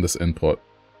making this input.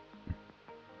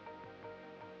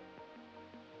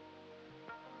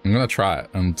 I'm going to try it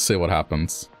and see what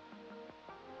happens.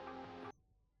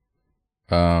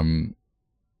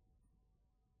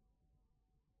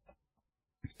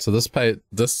 So this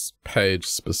page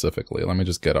specifically, let me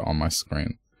just get it on my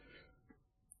screen.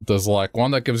 There's like one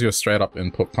that gives you a straight up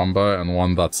input combo and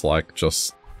one that's like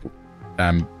just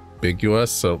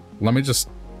ambiguous. So let me just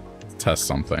test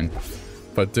something.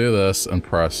 If I do this and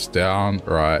press down,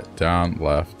 right, down,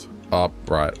 left, up,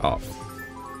 right, up.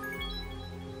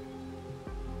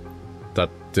 That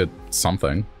did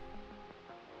something.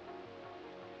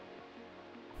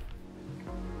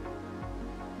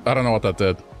 I don't know what that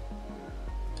did.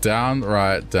 Down,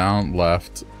 right, down,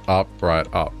 left, up, right,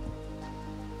 up.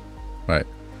 Wait.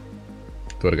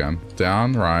 Do it again.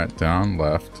 Down, right, down,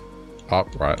 left, up,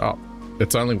 right, up.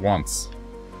 It's only once.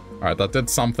 Alright, that did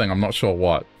something. I'm not sure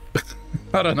what.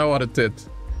 I don't know what it did.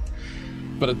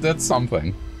 But it did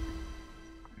something.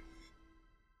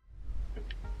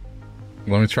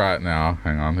 Let me try it now.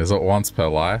 Hang on. Is it once per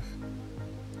life?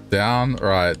 Down,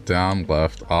 right, down,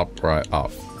 left, up, right,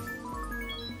 up.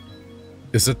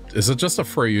 Is it just a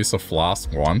free use of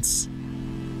Flask once?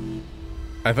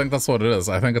 I think that's what it is.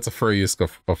 I think it's a free use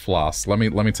of Flask. Let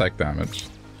me take damage.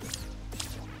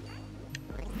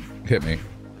 Hit me.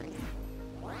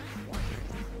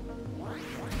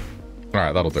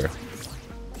 Alright, that'll do.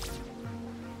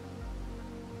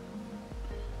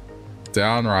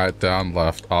 Down, right, down,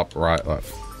 left, up, right,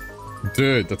 left.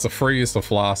 Dude, that's a free use of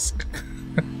Flask.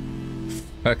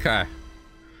 Okay.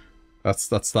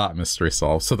 That's that mystery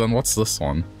solved. So then what's this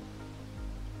one?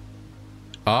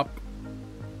 Up,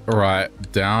 right,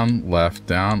 down, left,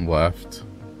 down, left,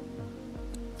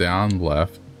 down,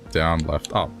 left, down,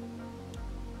 left, up.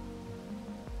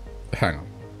 Hang on.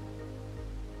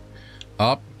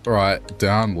 Up, right,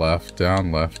 down, left,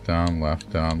 down, left, down, left,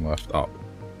 down, left, up.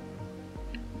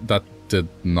 That did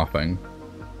nothing.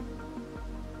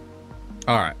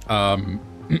 Alright,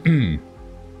 We're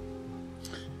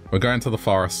going to the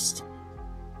forest.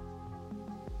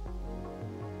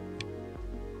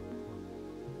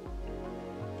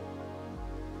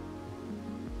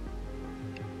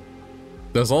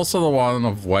 There's also the one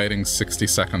of waiting 60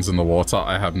 seconds in the water.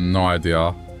 I have no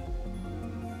idea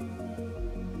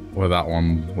where that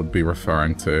one would be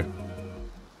referring to.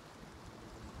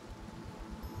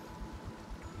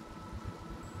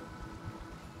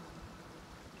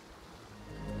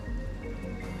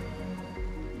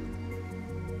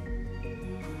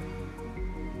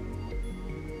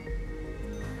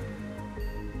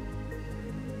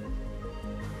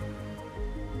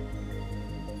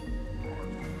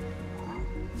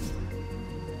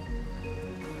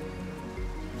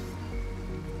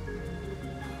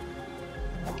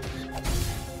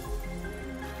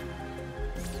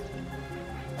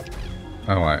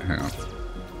 Oh wait, hang on.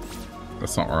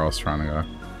 That's not where I was trying to go.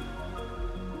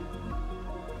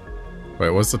 Wait,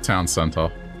 where's the town center?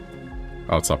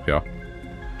 Oh, it's up here.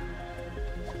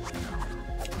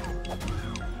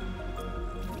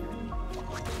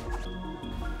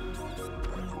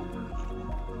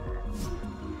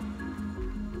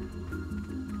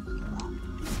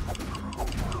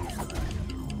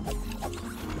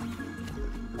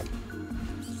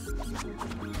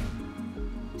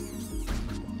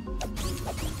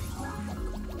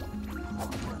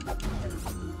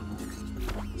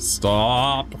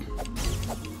 Stop!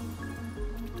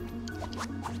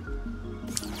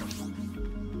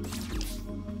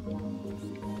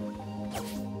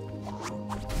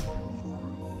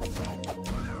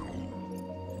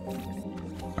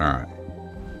 Alright.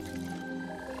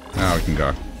 Now we can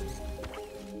go.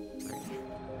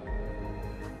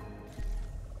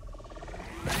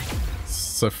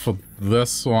 So for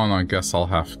this one, I guess I'll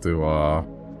have to,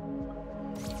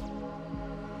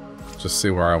 just see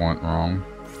where I went wrong.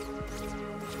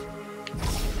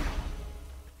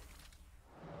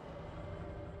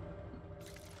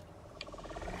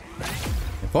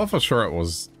 I thought for sure it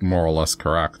was more or less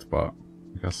correct, but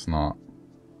I guess not.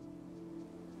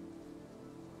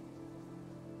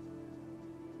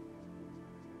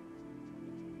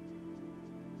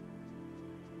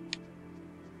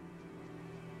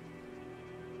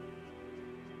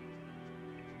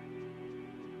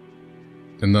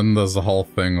 And then there's the whole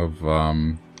thing of,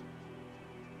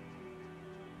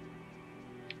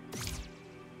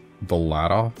 the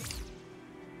ladder.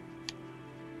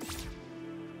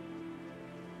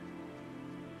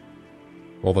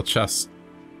 Well, the chest,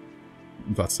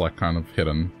 that's like kind of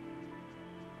hidden.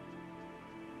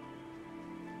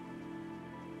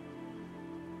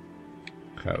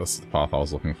 Okay, this is the path I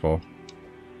was looking for.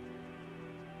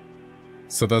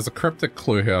 So there's a cryptic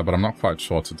clue here, but I'm not quite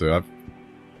sure what to do.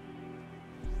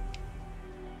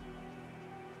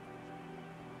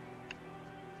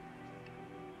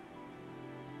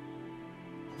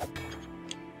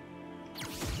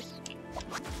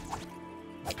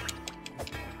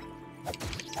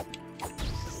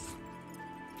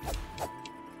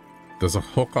 There's a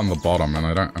hook on the bottom, and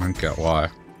I don't get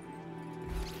why.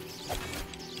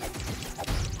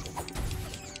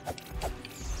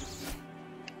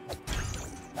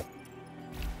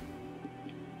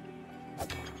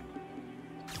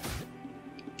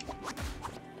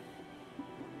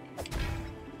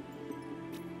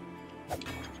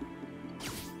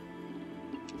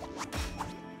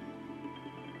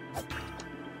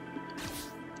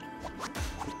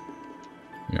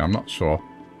 Yeah, I'm not sure.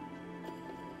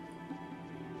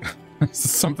 This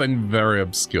is something very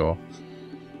obscure.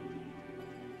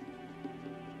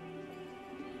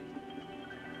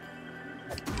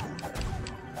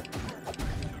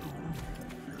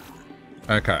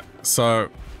 Okay, so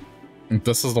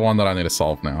this is the one that I need to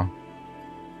solve now.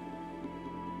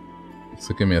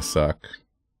 So give me a sec.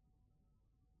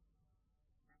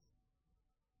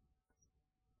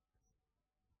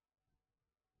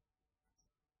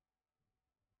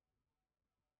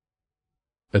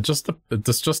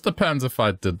 This just depends if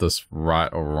I did this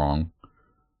right or wrong.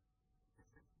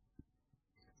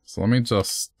 So let me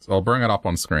I'll bring it up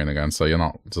on screen again so you're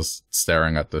not just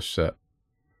staring at this shit.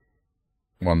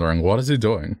 Wondering, what is he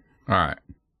doing? Alright.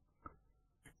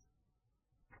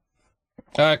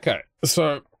 Okay,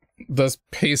 so there's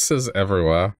pieces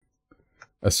everywhere.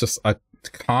 It's just, I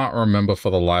can't remember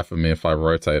for the life of me if I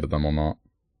rotated them or not.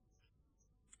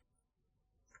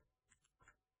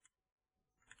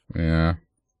 Yeah.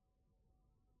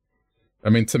 I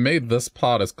mean, to me, this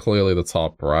part is clearly the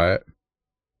top right.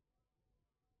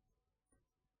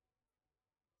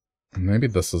 Maybe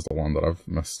this is the one that I've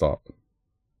messed up.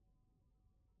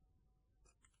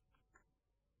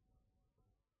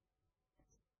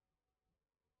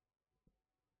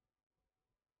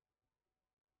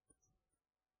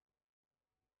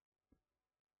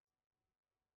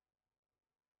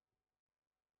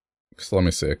 So let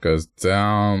me see, it goes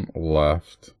down,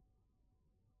 left.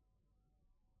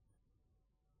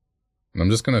 And I'm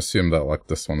just going to assume that, like,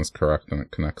 this one is correct and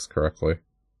it connects correctly.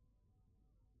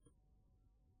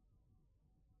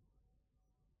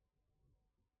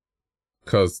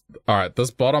 Because, alright,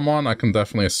 this bottom one I can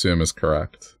definitely assume is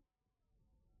correct.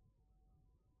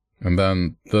 And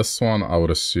then this one I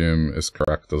would assume is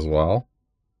correct as well.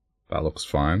 That looks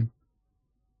fine.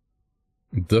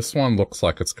 This one looks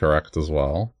like it's correct as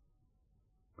well.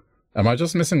 Am I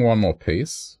just missing one more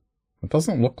piece? It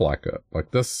doesn't look like it.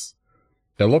 Like this,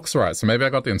 it looks right. So maybe I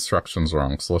got the instructions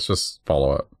wrong. So let's just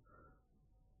follow it.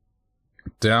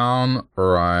 Down,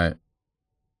 right,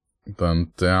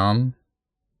 then down.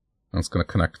 And it's going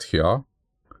to connect here.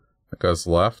 It goes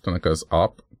left and it goes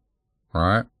up,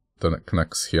 right? Then it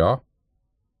connects here.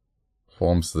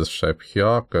 Forms this shape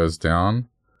here, goes down,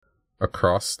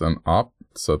 across, then up.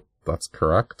 So that's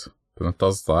correct. Then it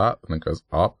does that, then it goes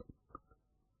up.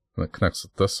 Then it connects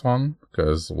with this one,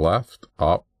 goes left,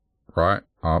 up, right,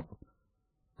 up,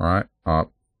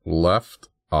 left,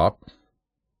 up.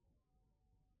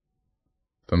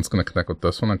 Then it's going to connect with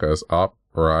this one, it goes up,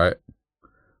 right,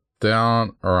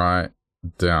 down,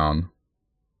 down.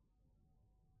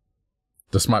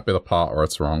 This might be the part where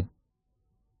it's wrong.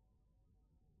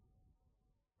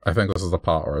 I think this is the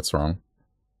part where it's wrong.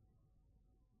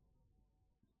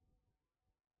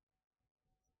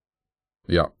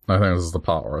 Yeah, I think this is the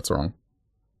part where it's wrong.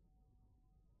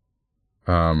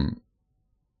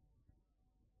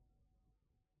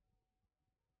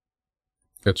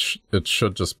 It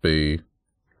should just be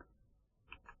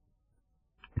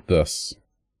this.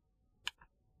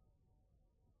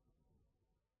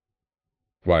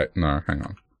 Wait, no, hang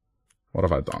on. What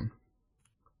have I done?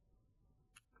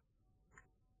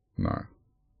 No.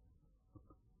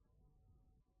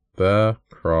 There,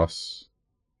 cross,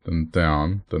 then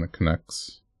down, then it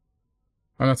connects.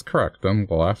 And that's correct. Then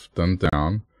left, then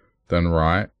down, then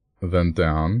right, then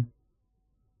down.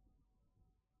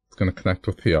 It's going to connect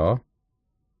with here.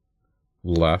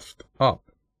 Left, up.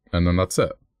 And then that's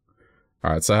it.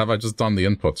 Alright, so have I just done the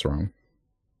inputs wrong?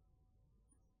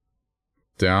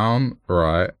 Down,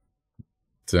 right,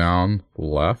 down,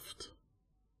 left,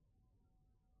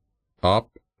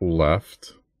 up,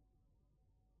 left,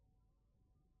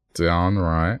 down,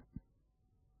 right,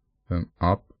 then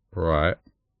up, right,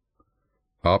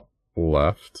 up,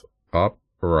 left, up,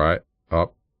 right,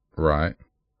 up, right,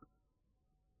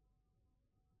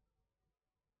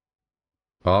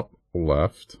 up,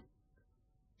 left,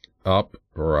 up,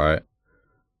 right,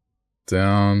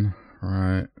 down,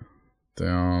 right,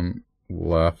 down,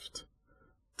 left,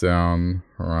 down,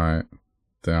 right,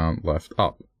 down, left,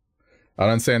 up. I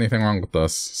don't see anything wrong with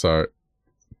this, so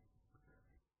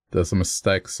there's a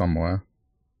mistake somewhere.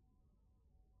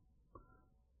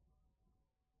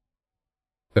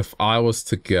 If I was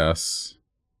to guess,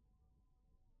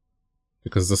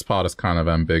 because this part is kind of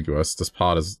ambiguous, this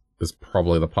part is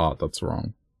probably the part that's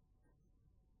wrong.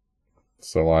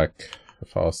 So like,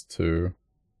 if I was to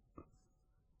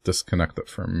disconnect it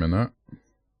for a minute.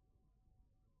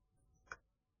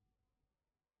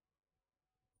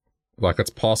 Like,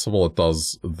 it's possible it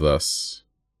does this.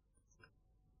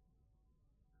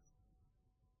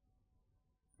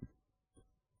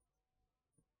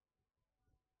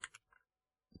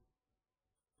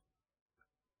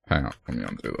 Hang on, let me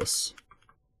undo this.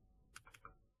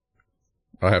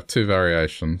 I have two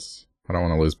variations. I don't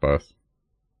want to lose both.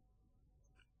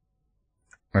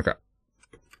 Okay.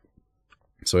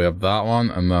 So we have that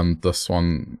one, and then this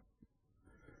one.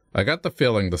 I get the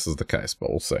feeling this is the case,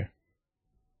 but we'll see.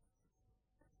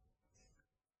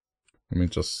 Let me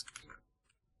just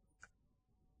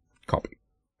copy.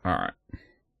 Alright.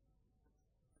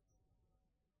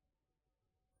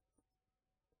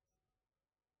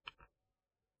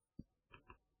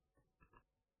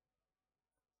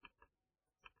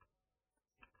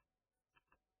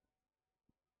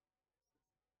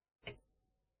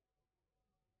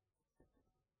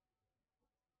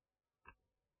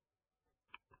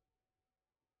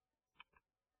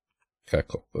 Okay,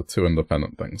 cool. They're two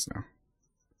independent things now.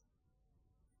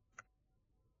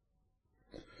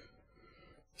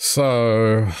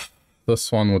 So,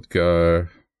 this one would go...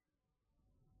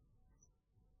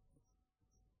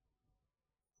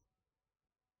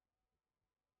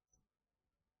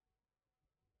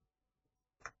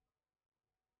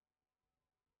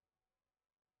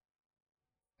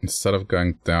 Instead of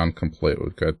going down complete, it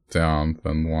would go down,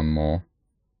 then one more.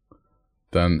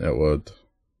 Then it would...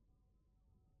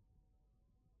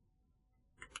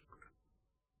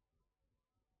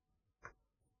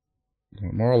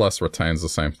 more or less retains the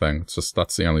same thing. It's just,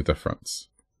 that's the only difference.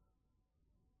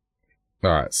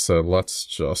 Alright, so let's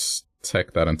just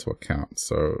take that into account.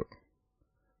 So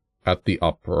at the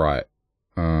upright,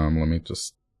 let me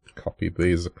just copy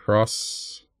these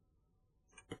across.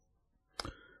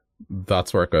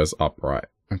 That's where it goes upright.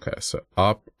 Okay, so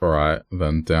up, right,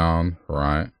 then down,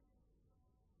 right.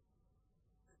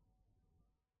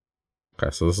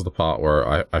 Okay, so this is the part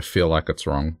where I feel like it's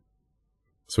wrong.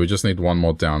 So we just need one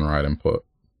more down, right input.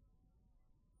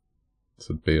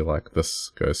 So it'd be like this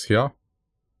goes here.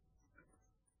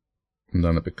 And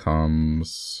then it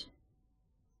becomes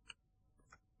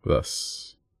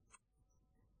this.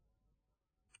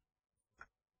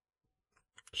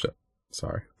 Shit,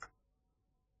 sorry.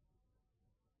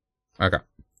 Okay.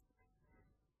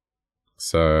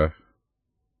 So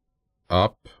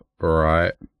up,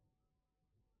 right,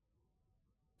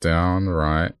 down,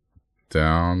 right,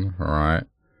 down, right,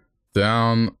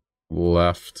 down,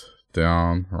 left,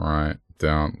 down, right,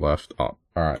 down, left, up.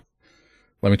 Alright.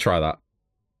 Let me try that.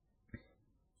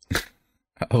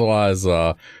 Otherwise,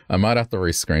 I might have to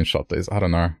re-screenshot these. I don't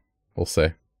know. We'll see.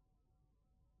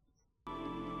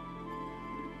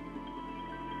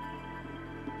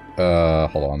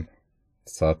 Hold on.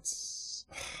 So that's...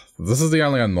 This is the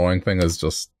only annoying thing, is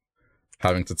just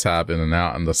having to tab in and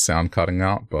out and the sound cutting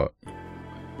out, but...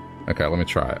 Okay, let me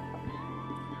try it.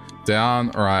 Down,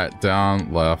 right,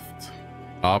 down, left,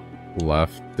 up,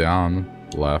 left, down,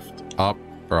 left, up,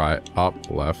 right,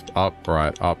 left, up,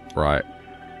 right, up,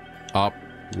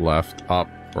 left, up,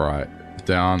 right,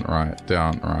 down, right,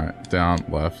 down,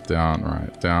 left, down,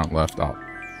 right, down, left, up.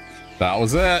 That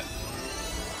was it!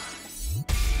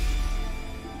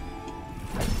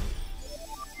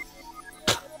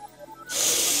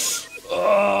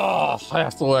 Oh, I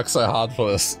have to work so hard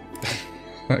for this.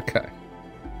 Okay.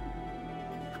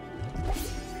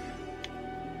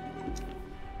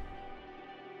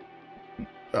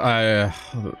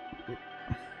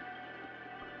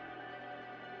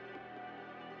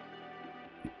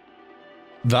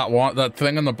 That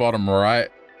thing in the bottom right,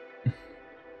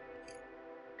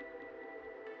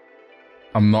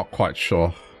 I'm not quite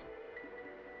sure.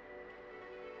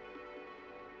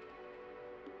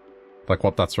 Like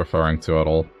what that's referring to at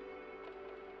all.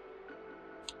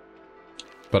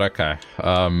 But okay,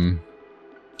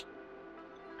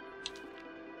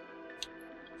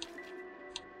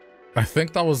 I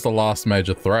think that was the last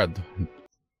major thread.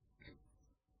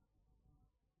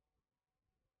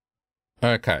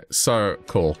 Okay, so,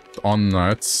 cool. On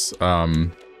notes,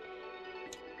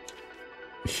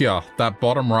 here, that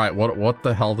bottom right, what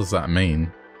the hell does that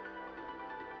mean?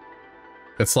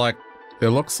 It's like, it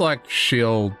looks like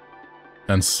shield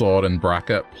and sword in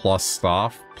bracket plus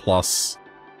staff plus...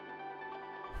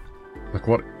 Like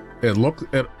what, it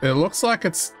looks like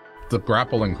it's the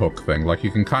grappling hook thing, like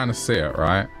you can kind of see it,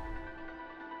 right?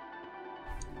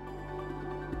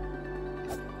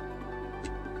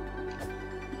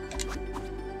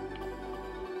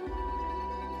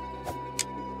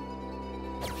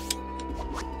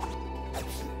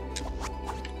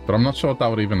 But I'm not sure what that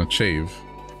would even achieve.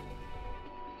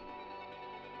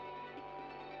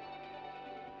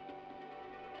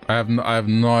 I have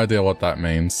no idea what that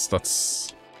means.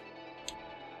 That's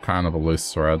kind of a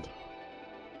loose thread.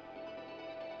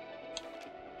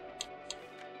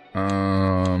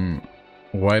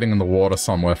 Waiting in the water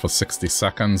somewhere for 60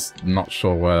 seconds. Not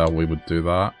sure where we would do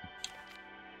that.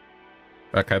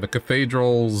 Okay, the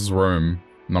cathedral's room,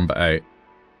 number 8.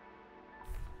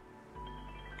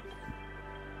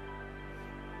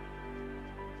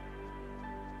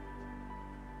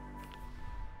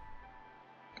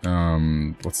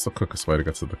 What's the quickest way to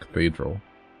get to the cathedral?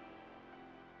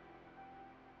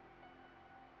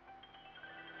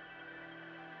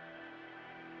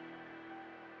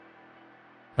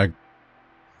 I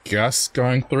guess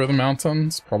going through the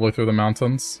mountains? Probably through the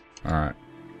mountains? Alright.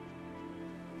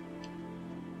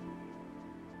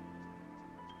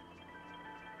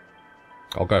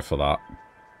 I'll go for that.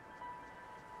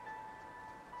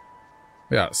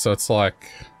 Yeah, so it's like...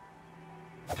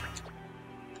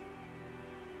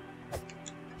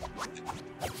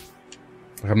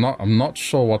 I'm not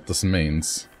sure what this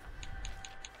means.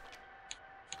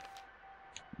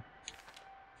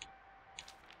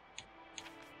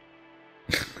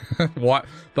 What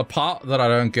the part that I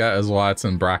don't get is why it's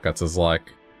in brackets is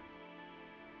like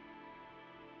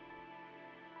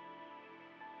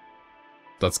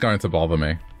that's going to bother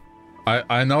me.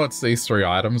 I know it's these 3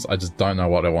 items, I just don't know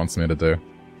what it wants me to do.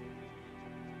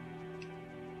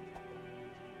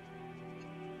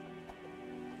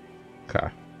 Okay.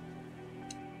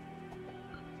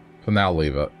 For now,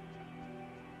 leave it.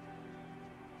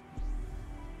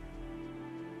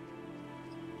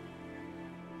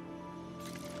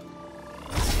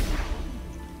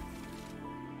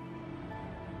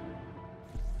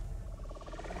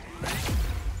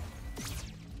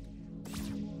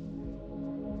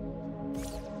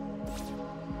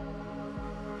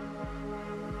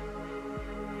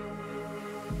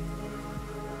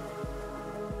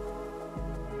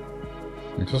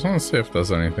 I just want to see if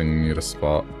there's anything new to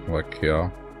spot, like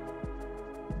here.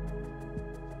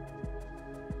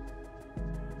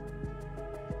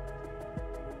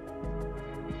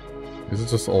 These are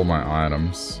just all my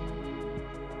items.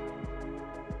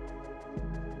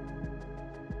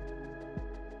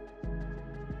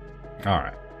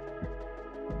 Alright.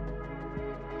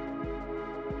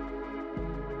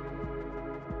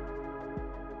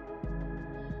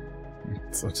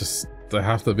 So just, they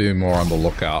have to be more on the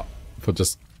lookout for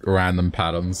just random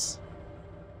patterns.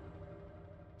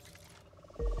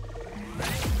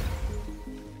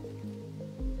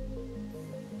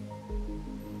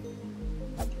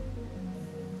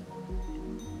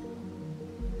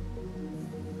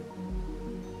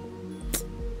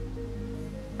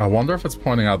 I wonder if it's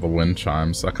pointing out the wind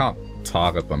chimes. I can't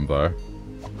target them though.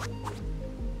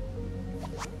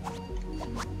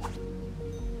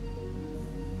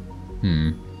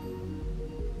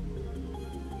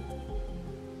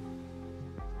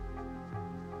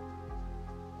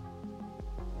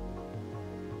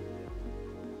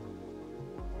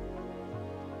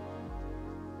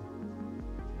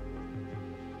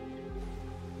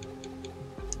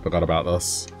 Forgot about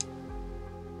this.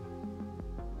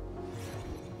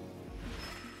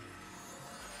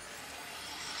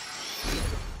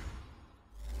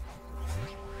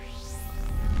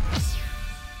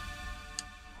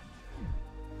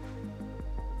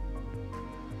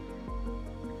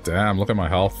 Damn, look at my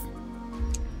health.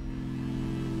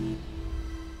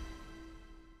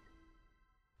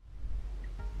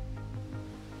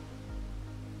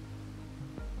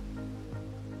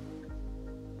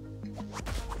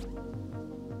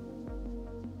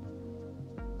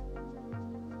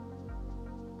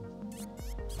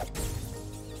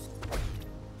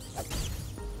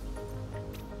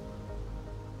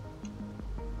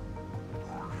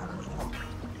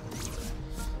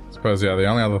 Suppose, yeah, the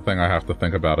only other thing I have to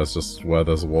think about is just where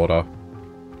there's water.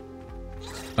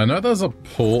 I know there's a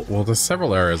pool. Well, there's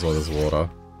several areas where there's water.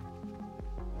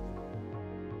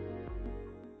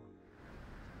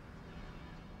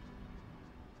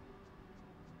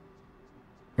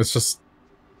 It's just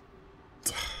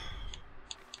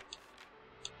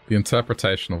the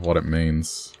interpretation of what it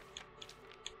means.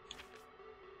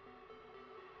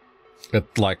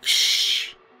 It like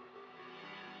shh,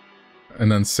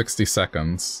 and then 60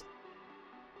 seconds.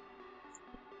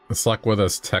 It's like where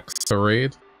there's text to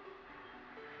read.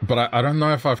 But I don't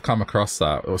know if I've come across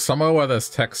that. Or somewhere where there's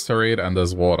text to read and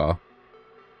there's water.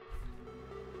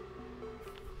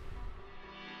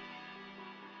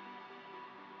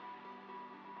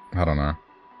 I don't know.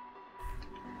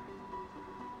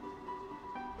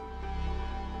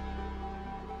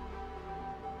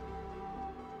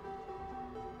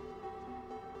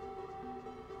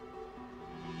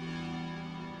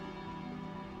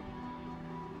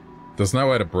 There's no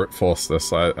way to brute force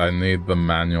this. I need the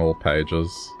manual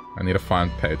pages. I need to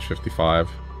find page 55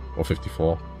 or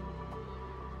 54.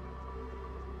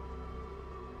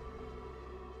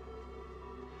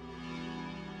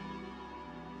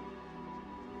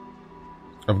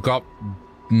 I've got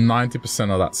 90%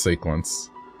 of that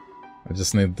sequence. I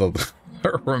just need the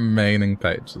remaining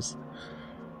pages.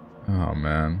 Oh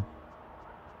man.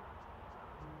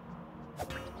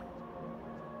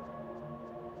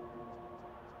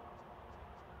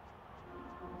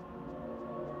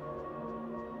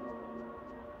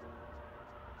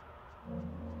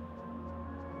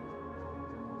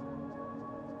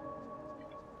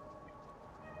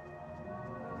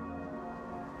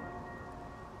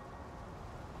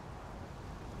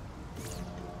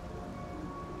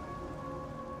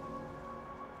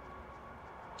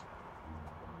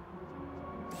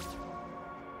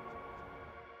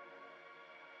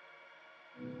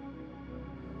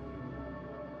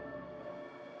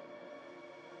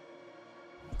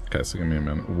 Okay, so give me a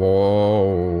minute.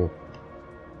 Whoa.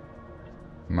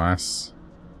 Nice.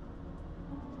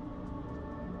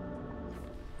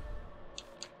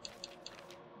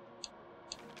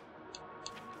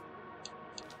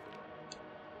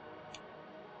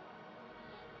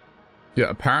 Yeah,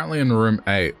 apparently in room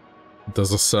 8,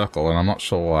 there's a circle, and I'm not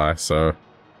sure why, so...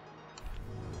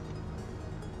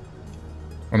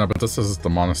 Oh no, but this is the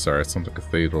monastery, it's not the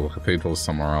cathedral. The cathedral is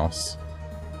somewhere else.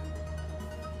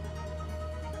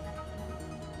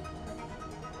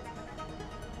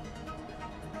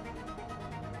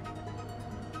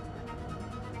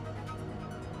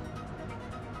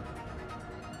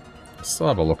 Still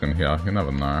have a look in here, you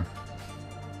never know.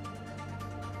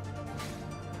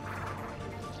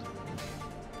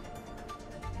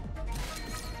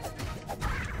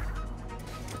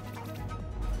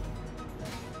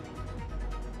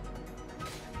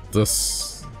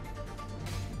 This...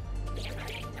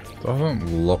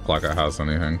 Doesn't look like it has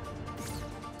anything.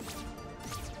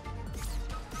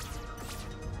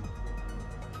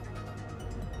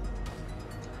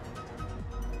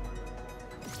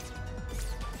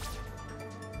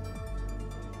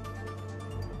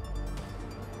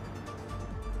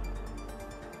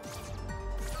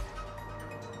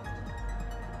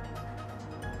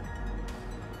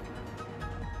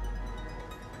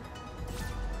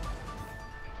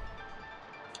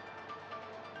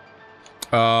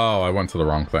 Oh, I went to the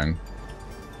wrong thing.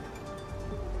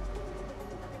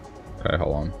 Okay,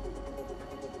 hold on.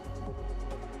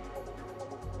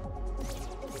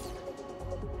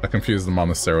 I confused the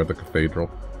monastery with the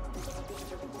cathedral.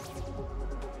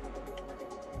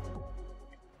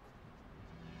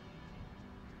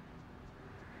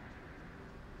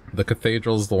 The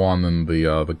cathedral's the one in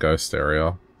the ghost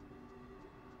area.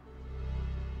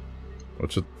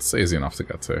 Which it's easy enough to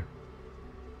get to.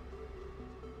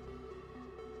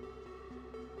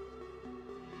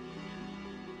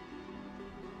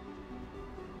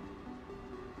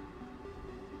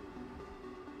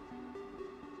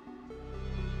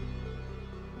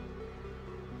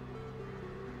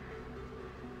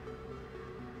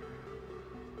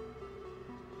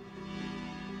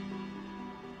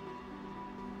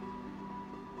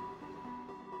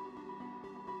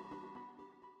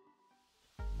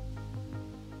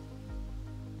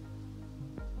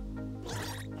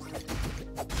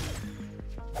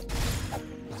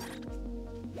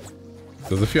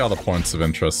 There's a few other points of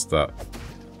interest that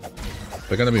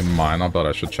they're going to be minor, but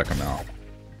I should check them out.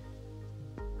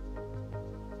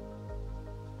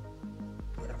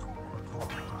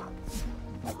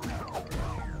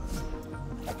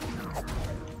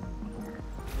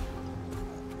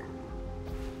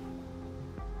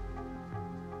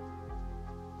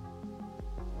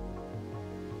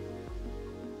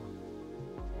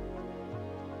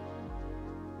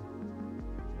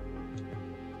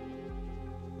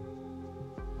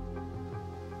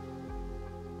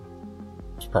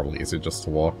 Probably easier just to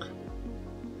walk.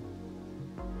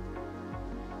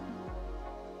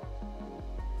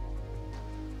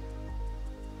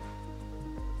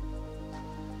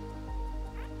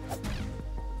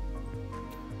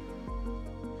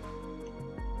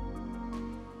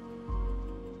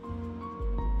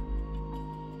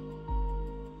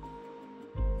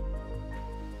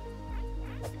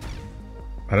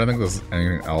 I don't think there's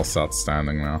anything else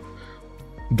outstanding now.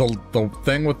 The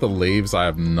thing with the leaves, I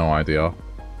have no idea.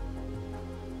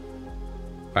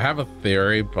 I have a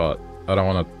theory, but I don't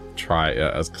want to try it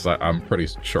yet, because I'm pretty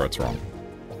sure it's wrong.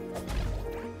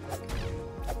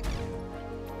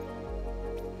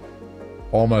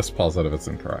 Almost positive it's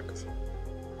incorrect.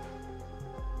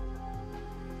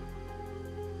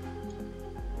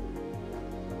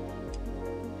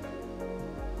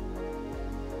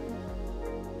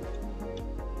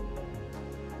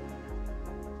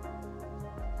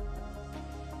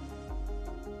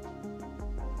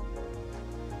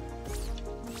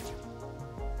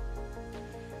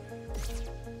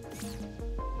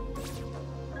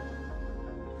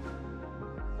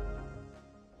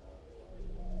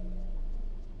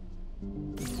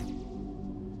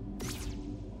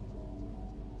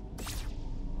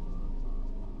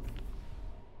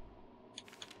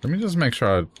 Let me just make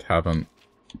sure I haven't...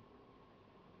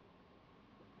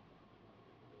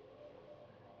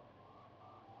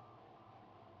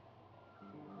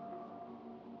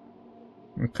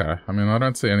 Okay, I mean, I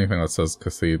don't see anything that says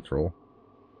cathedral.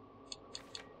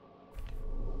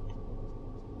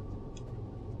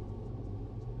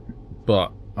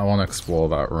 But I want to explore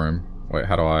that room. Wait,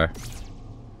 how do I...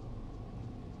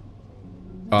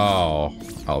 Oh.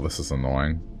 Oh, this is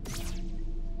annoying.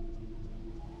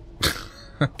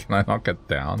 Can I not get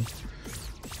down?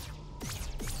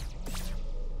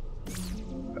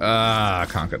 Ah, I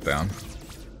can't get down.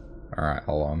 Alright,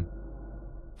 hold on.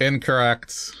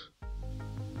 Incorrect.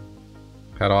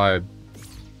 How do I...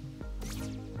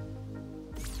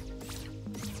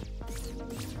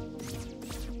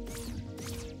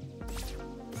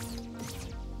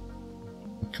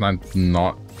 Can I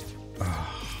not...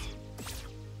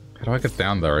 How do I get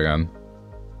down there again?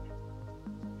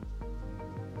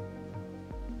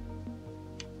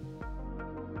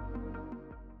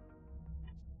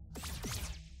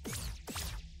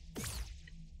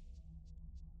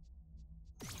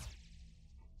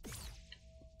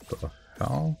 The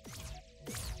hell?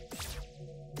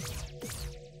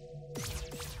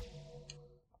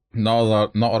 No,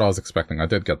 not what I was expecting. I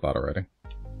did get that already.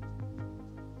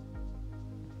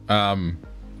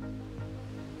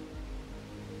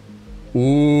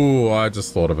 Ooh, I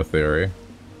just thought of a theory.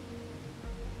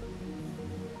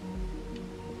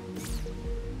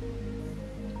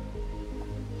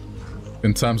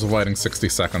 In terms of waiting 60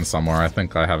 seconds somewhere, I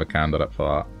think I have a candidate for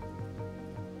that.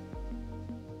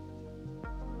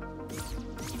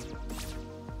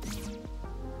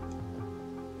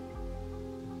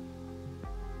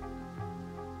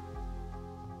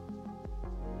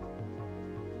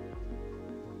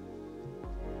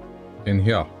 In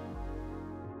here.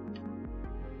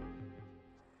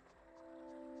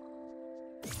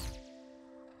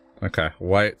 Okay,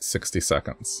 wait 60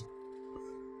 seconds.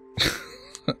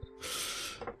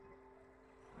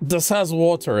 This has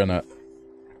water in it.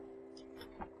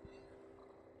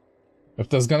 If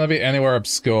there's gonna be anywhere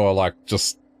obscure, like,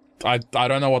 just... I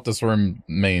don't know what this room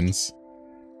means.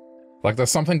 Like,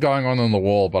 there's something going on the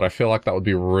wall, but I feel like that would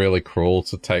be really cruel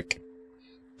to take...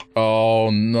 Oh,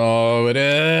 no, it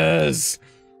is!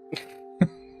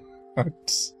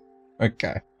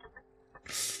 Okay.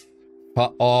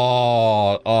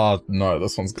 Oh, no,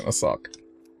 this one's gonna suck.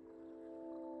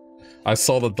 I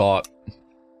saw the dot.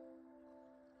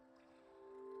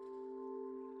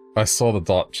 I saw the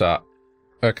dot, chat.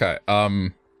 Okay,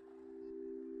 but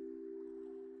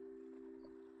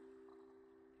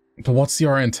what's the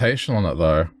orientation on it,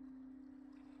 though?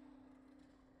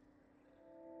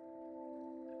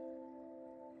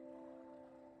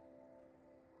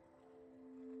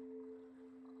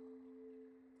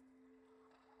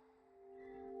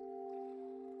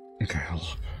 Okay, hold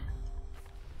up.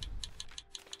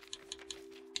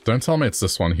 Don't tell me it's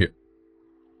this one here.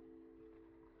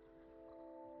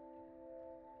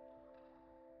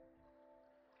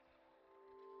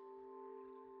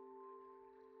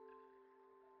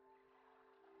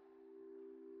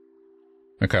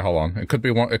 Okay, hold on. It could be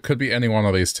one. It could be any one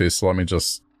of these two. So let me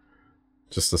just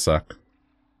a sec.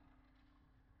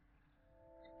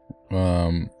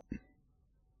 I'll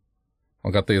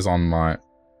get these on my.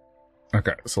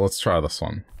 Okay, so let's try this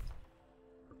one.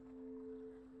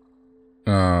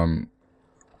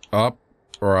 Up,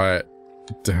 right,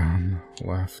 down,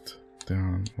 left,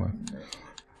 down, left.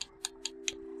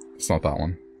 It's not that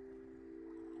one.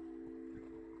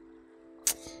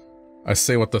 I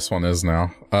see what this one is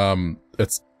now.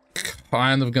 It's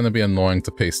kind of gonna be annoying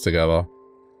to piece together.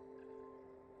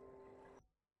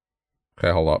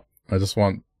 Okay, hold up. I just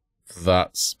want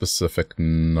that specific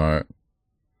note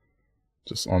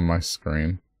just on my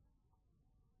screen.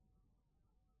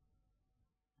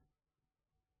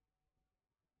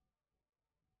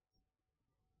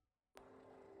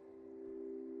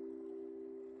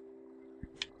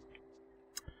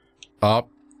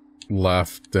 Up,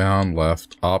 left, down,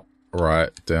 left, up, right,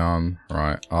 down,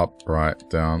 right, up, right,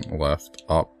 down, left,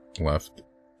 up, left,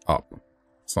 up.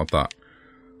 It's not that.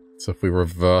 So if we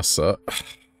reverse it...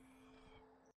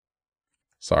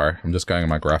 Sorry, I'm just going in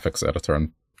my graphics editor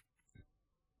and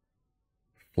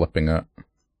flipping it.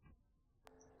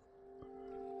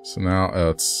 So now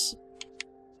it's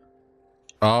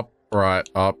up, right,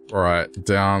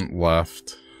 down,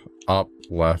 left, up,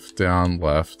 left, down,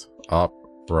 left, up,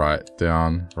 right,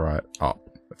 down, right, up.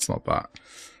 It's not that.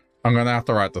 I'm gonna have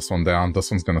to write this one down.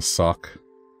 This one's gonna suck.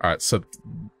 Alright, so...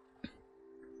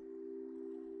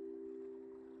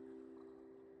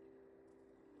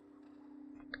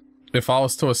 if I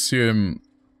was to assume...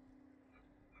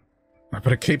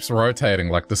 But it keeps rotating,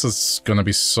 like, this is gonna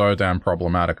be so damn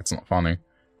problematic, it's not funny.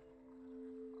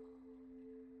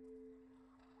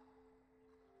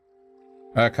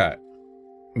 Okay.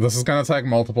 This is gonna take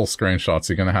multiple screenshots,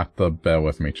 you're gonna have to bear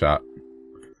with me, chat.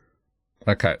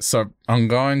 Okay, so I'm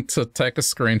going to take a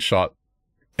screenshot.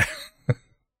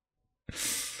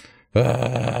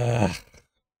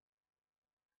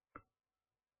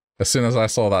 As soon as I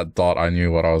saw that dot, I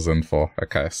knew what I was in for.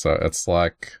 Okay, so it's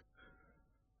like...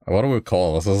 what do we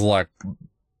call this? This is like...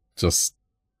 just...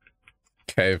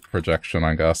 cave projection,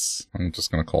 I guess. I'm just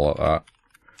gonna call it that.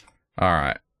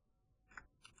 Alright.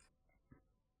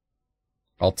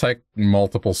 I'll take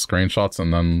multiple screenshots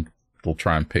and then we'll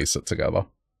try and piece it together.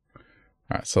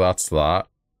 Alright, so that's that.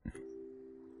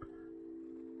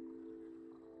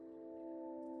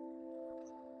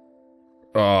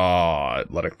 Oh,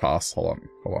 let it pass. Hold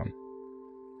on.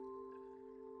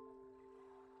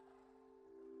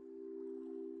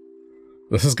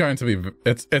 This is going to be...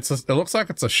 it looks like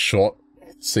it's a short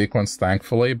sequence,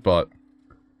 thankfully, but...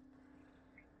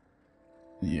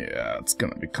 yeah, it's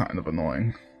gonna be kind of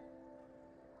annoying.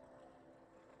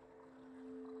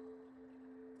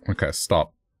 Okay,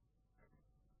 stop.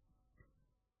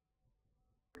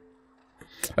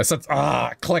 I said,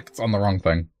 I clicked on the wrong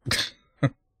thing.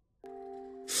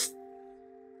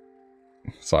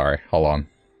 Sorry, hold on.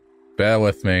 Bear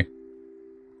with me.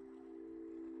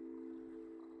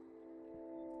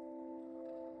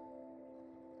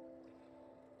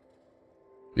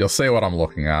 You'll see what I'm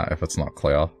looking at if it's not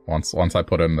clear once I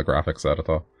put it in the graphics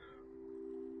editor.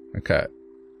 Okay.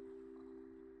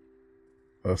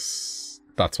 That's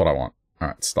what I want.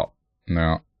 Alright, stop.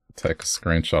 Now, take a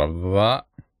screenshot of that.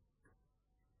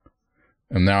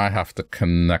 And now I have to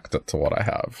connect it to what I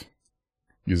have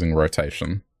using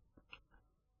rotation.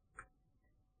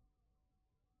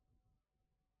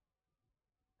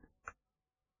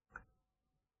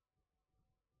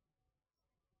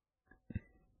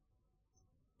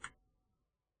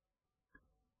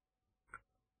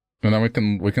 And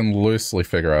then we can loosely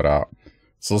figure it out.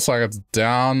 So it looks like it's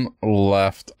down,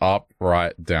 left, up,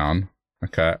 right, down.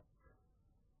 Okay.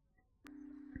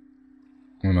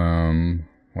 And then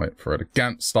wait for it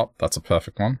again. Stop. That's a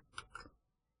perfect one.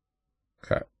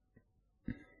 Okay.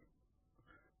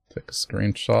 Take a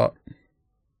screenshot.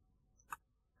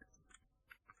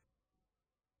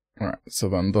 Alright, so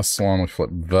then this one we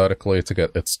flip vertically to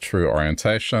get its true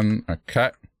orientation. Okay.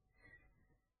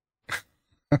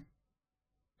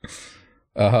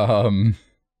 I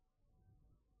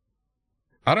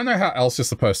don't know how else you're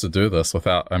supposed to do this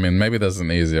without... I mean, maybe there's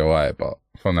an easier way, but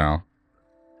for now...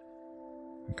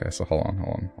 Okay, so hold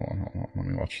on. Let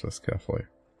me watch this carefully.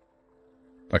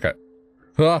 Okay.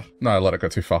 Ah, no, I let it go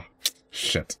too far.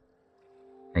 Shit.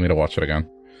 I need to watch it again.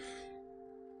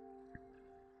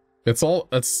 It's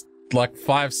like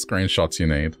 5 screenshots you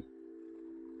need.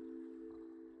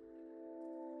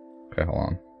 Okay, hold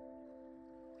on.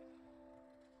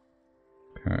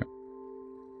 Okay.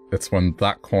 It's when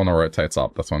that corner rotates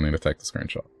up, that's when I need to take the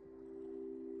screenshot.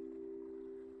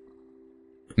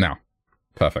 Now.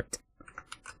 Perfect.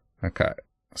 Okay.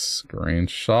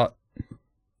 Screenshot.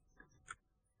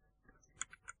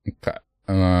 Okay.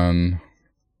 And then...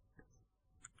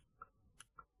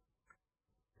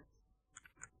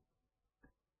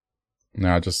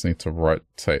 now I just need to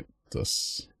rotate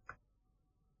this.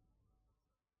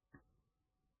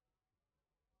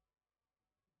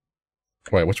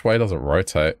 Wait, which way does it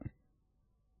rotate?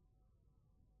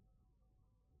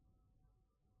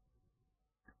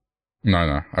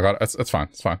 No, I got it. It's fine.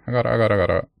 I got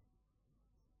it.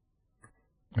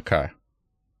 Okay.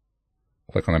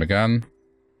 Click on it again.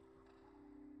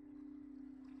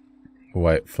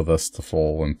 Wait for this to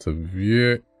fall into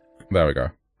view. There we go.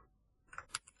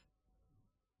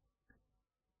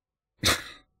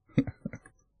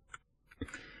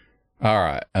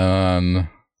 Alright,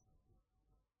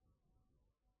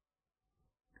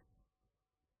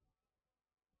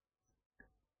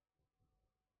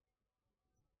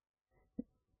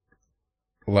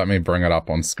 let me bring it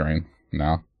up on screen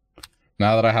now.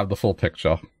 Now that I have the full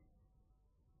picture.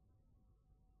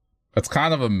 It's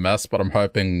kind of a mess, but I'm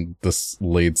hoping this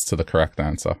leads to the correct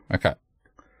answer. Okay.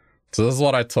 So this is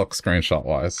what I took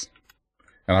screenshot-wise.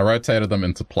 And I rotated them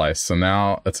into place. So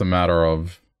now it's a matter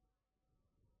of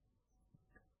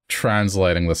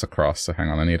translating this across. So hang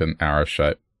on, I need an arrow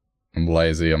shape. I'm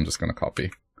lazy, I'm just going to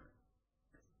copy.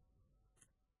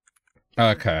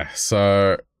 Okay,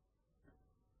 so...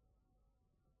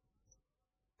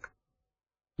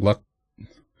 look...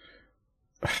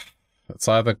 it's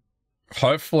either...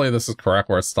 hopefully this is correct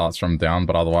where it starts from down,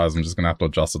 but otherwise I'm just going to have to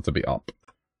adjust it to be up.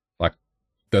 Like,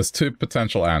 there's 2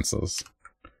 potential answers.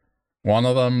 One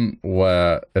of them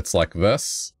where it's like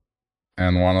this,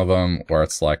 and one of them where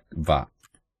it's like that.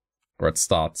 Where it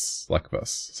starts like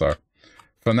this. So,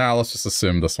 for now, let's just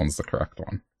assume this one's the correct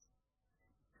one.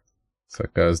 So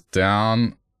it goes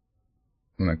down,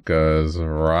 and it goes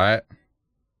right,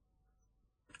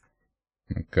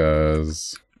 and it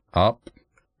goes up,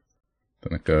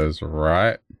 then it goes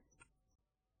right,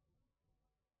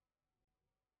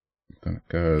 then it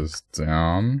goes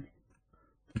down,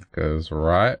 it goes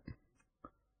right,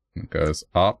 and it goes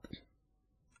up.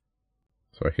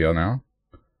 So here now,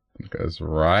 it goes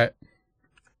right,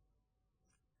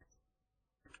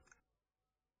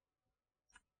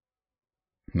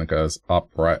 and it goes up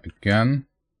right again.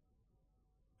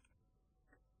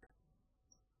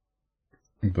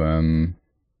 Then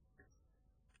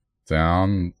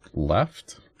down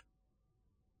left.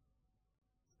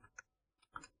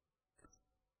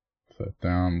 So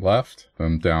down left,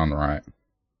 then down right.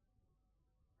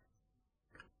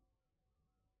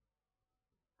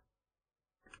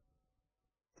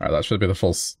 Alright, that should be the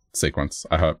full sequence,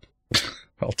 I hope.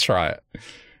 I'll try it.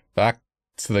 Back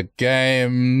to the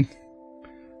game.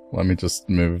 Let me just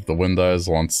move the windows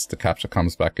once the capture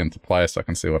comes back into place so I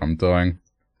can see what I'm doing.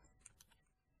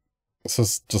 This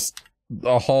is just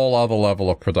a whole other level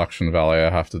of production value I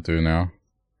have to do now.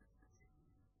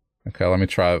 Okay, let me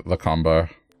try the combo.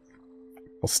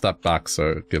 I'll step back so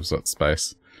it gives it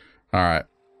space. Alright.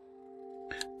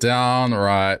 Down,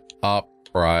 right, up,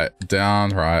 right,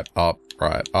 down, right, up,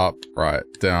 right, up, right,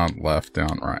 down, left,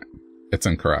 down, right. It's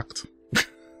incorrect.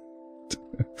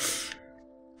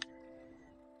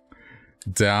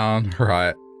 Down,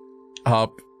 right,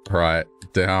 up, right,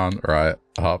 down, right,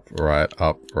 up,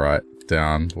 right,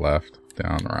 down, left,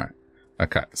 down, right.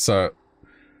 Okay, so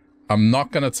I'm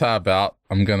not gonna tab out.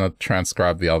 I'm gonna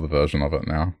transcribe the other version of it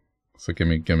now. So give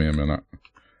me a minute.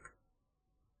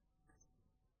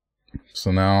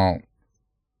 So now,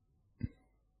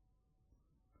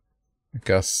 I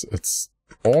guess it's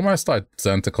almost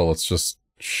identical. It's just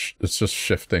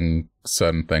shifting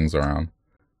certain things around.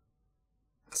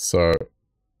 So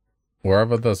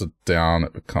wherever there's a down,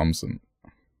 it becomes an.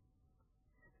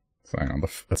 So hang on,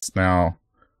 it's now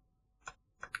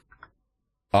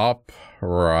up,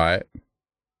 right,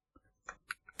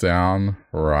 down,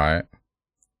 right,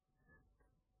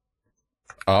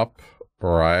 up,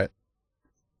 right,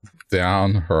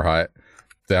 down, right,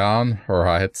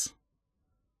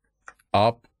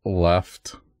 up,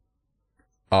 left,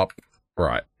 up,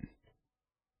 right.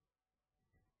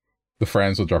 The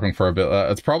frames were dropping for a bit.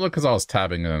 It's probably because I was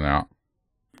tabbing in and out.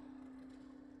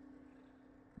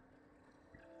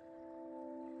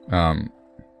 Alright,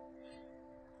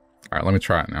 let me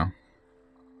try it now.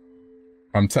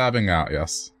 I'm tabbing out,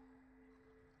 yes.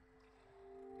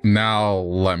 Now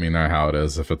let me know how it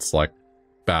is, if it's like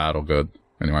bad or good.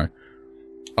 Anyway.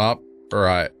 Up,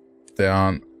 right,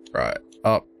 down, right,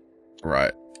 up,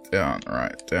 right, down,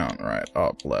 right,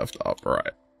 up, left, up,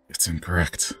 right. It's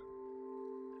incorrect.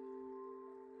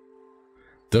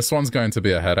 This one's going to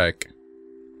be a headache.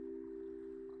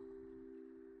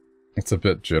 It's a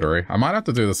bit jittery. I might have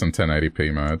to do this in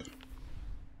 1080p mode.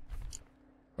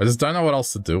 I just don't know what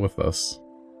else to do with this.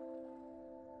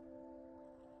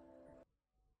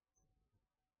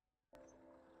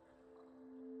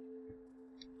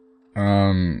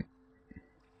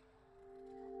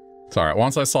 It's alright.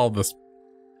 Once I solve this...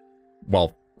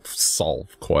 Well,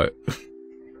 solve, quite.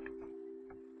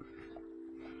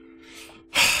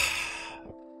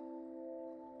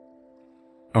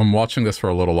 I'm watching this for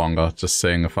a little longer, just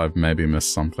seeing if I've maybe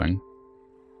missed something.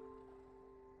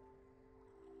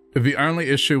 The only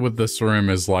issue with this room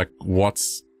is, like,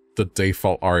 what's the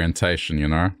default orientation, you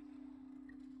know?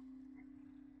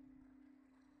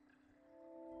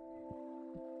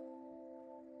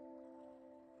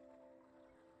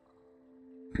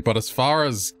 But as far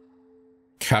as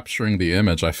capturing the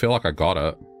image, I feel like I got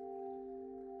it.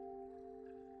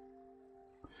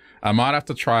 I might have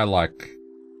to try, like,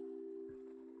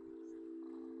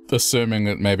 assuming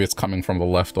that maybe it's coming from the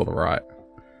left or the right.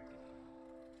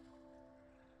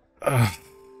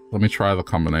 Let me try the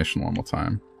combination one more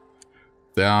time.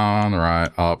 Down,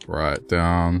 right, up, right,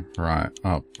 down, right,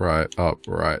 up,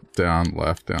 down,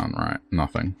 left, down, right.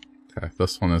 Nothing. Okay,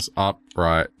 this one is up,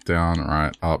 right, down,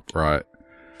 right, up, right,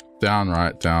 down,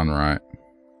 right,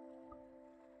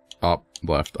 up,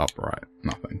 left, up, right.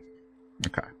 Nothing.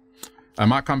 Okay. I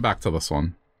might come back to this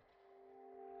one.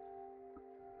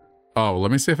 Oh,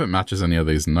 let me see if it matches any of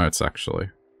these notes, actually.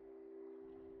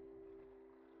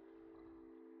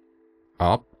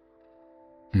 Up?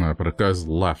 No, but it goes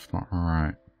left, not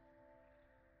right.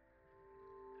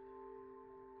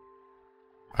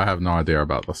 I have no idea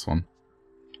about this one.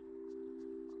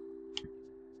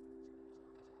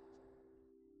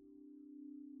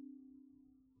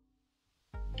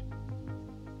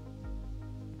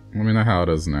 Let me know how it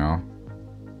is now.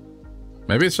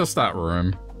 Maybe it's just that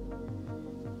room.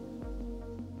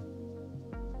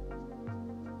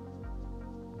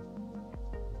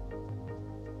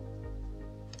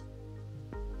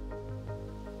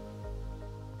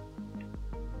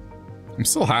 I'm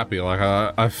still happy, like,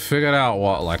 I figured out,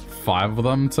 what, like 5 of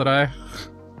them today?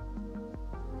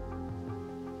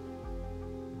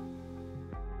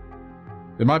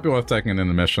 It might be worth taking an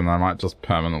intermission. I might just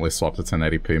permanently swap to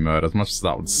 1080p mode, as much as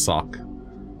that would suck.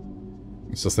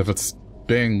 It's just if it's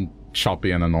being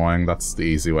choppy and annoying, that's the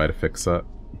easy way to fix it.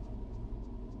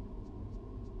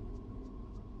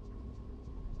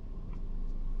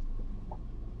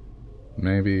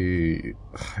 Maybe...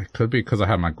 It could be because I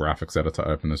have my graphics editor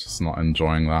open, it's just not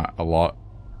enjoying that a lot.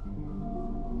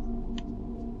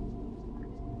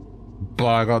 But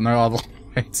I got no other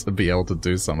way to be able to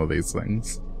do some of these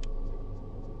things.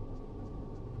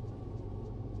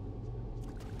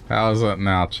 How is it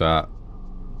now, chat?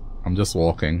 I'm just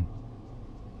walking.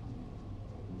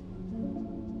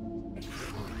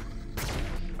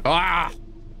 Ah!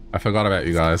 I forgot about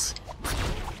you guys.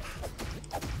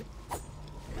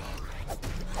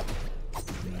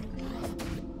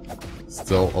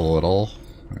 Still a little.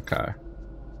 Okay.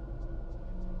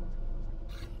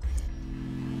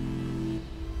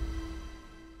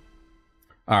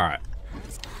 Alright.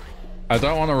 I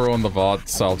don't want to ruin the VOD,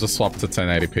 so I'll just swap to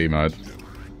 1080p mode.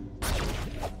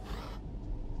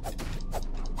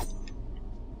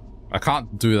 I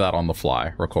can't do that on the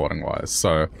fly, recording-wise,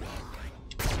 so...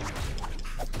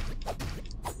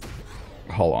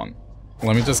 Hold on.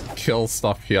 Let me just kill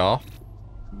stuff here.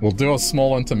 We'll do a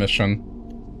small intermission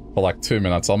for like 2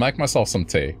 minutes. I'll make myself some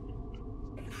tea.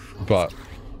 But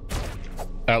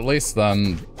at least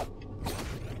then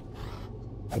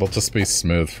it'll just be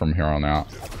smooth from here on out.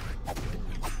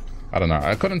 I don't know.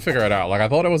 I couldn't figure it out. Like, I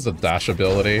thought it was a dash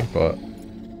ability, but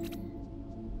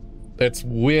it's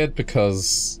weird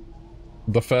because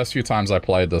the first few times I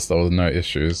played this, there was no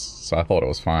issues, so I thought it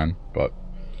was fine, but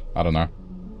I don't know.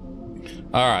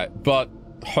 Alright, but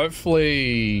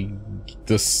hopefully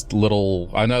this little...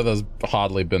 I know there's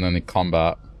hardly been any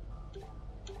combat.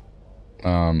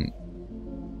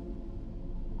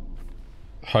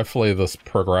 Hopefully this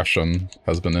progression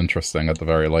has been interesting at the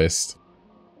very least.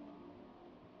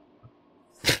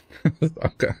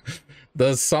 Okay.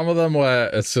 There's some of them where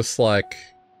it's just like...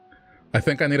 I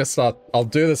think I need to start... I'll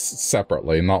do this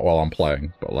separately, not while I'm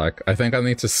playing, but like, I think I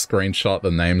need to screenshot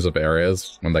the names of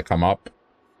areas when they come up.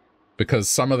 Because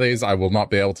some of these I will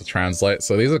not be able to translate,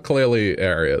 so these are clearly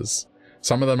areas.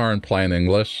 Some of them are in plain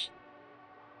English,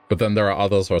 but then there are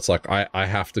others where it's like, I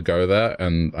have to go there,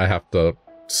 and I have to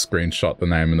screenshot the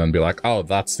name and then be like, oh,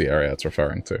 that's the area it's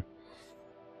referring to.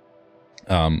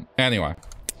 Anyway.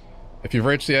 If you've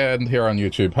reached the end here on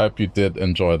YouTube, hope you did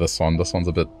enjoy this one. This one's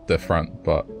a bit different,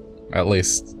 but at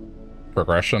least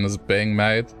progression is being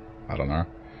made. I don't know.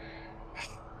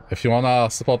 If you want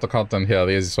to support the content here,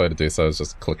 the easiest way to do so is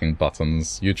just clicking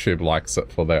buttons. YouTube likes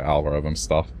it for their algorithm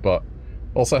stuff, but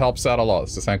also helps out a lot.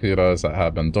 So thank you to those that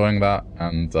have been doing that,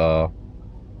 and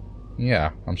yeah,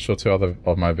 I'm sure 2 other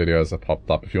of my videos have popped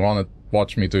up if you want to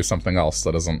watch me do something else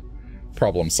that isn't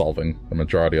problem solving the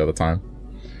majority of the time.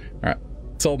 Alright.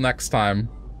 Till next time,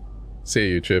 see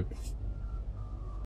you, YouTube.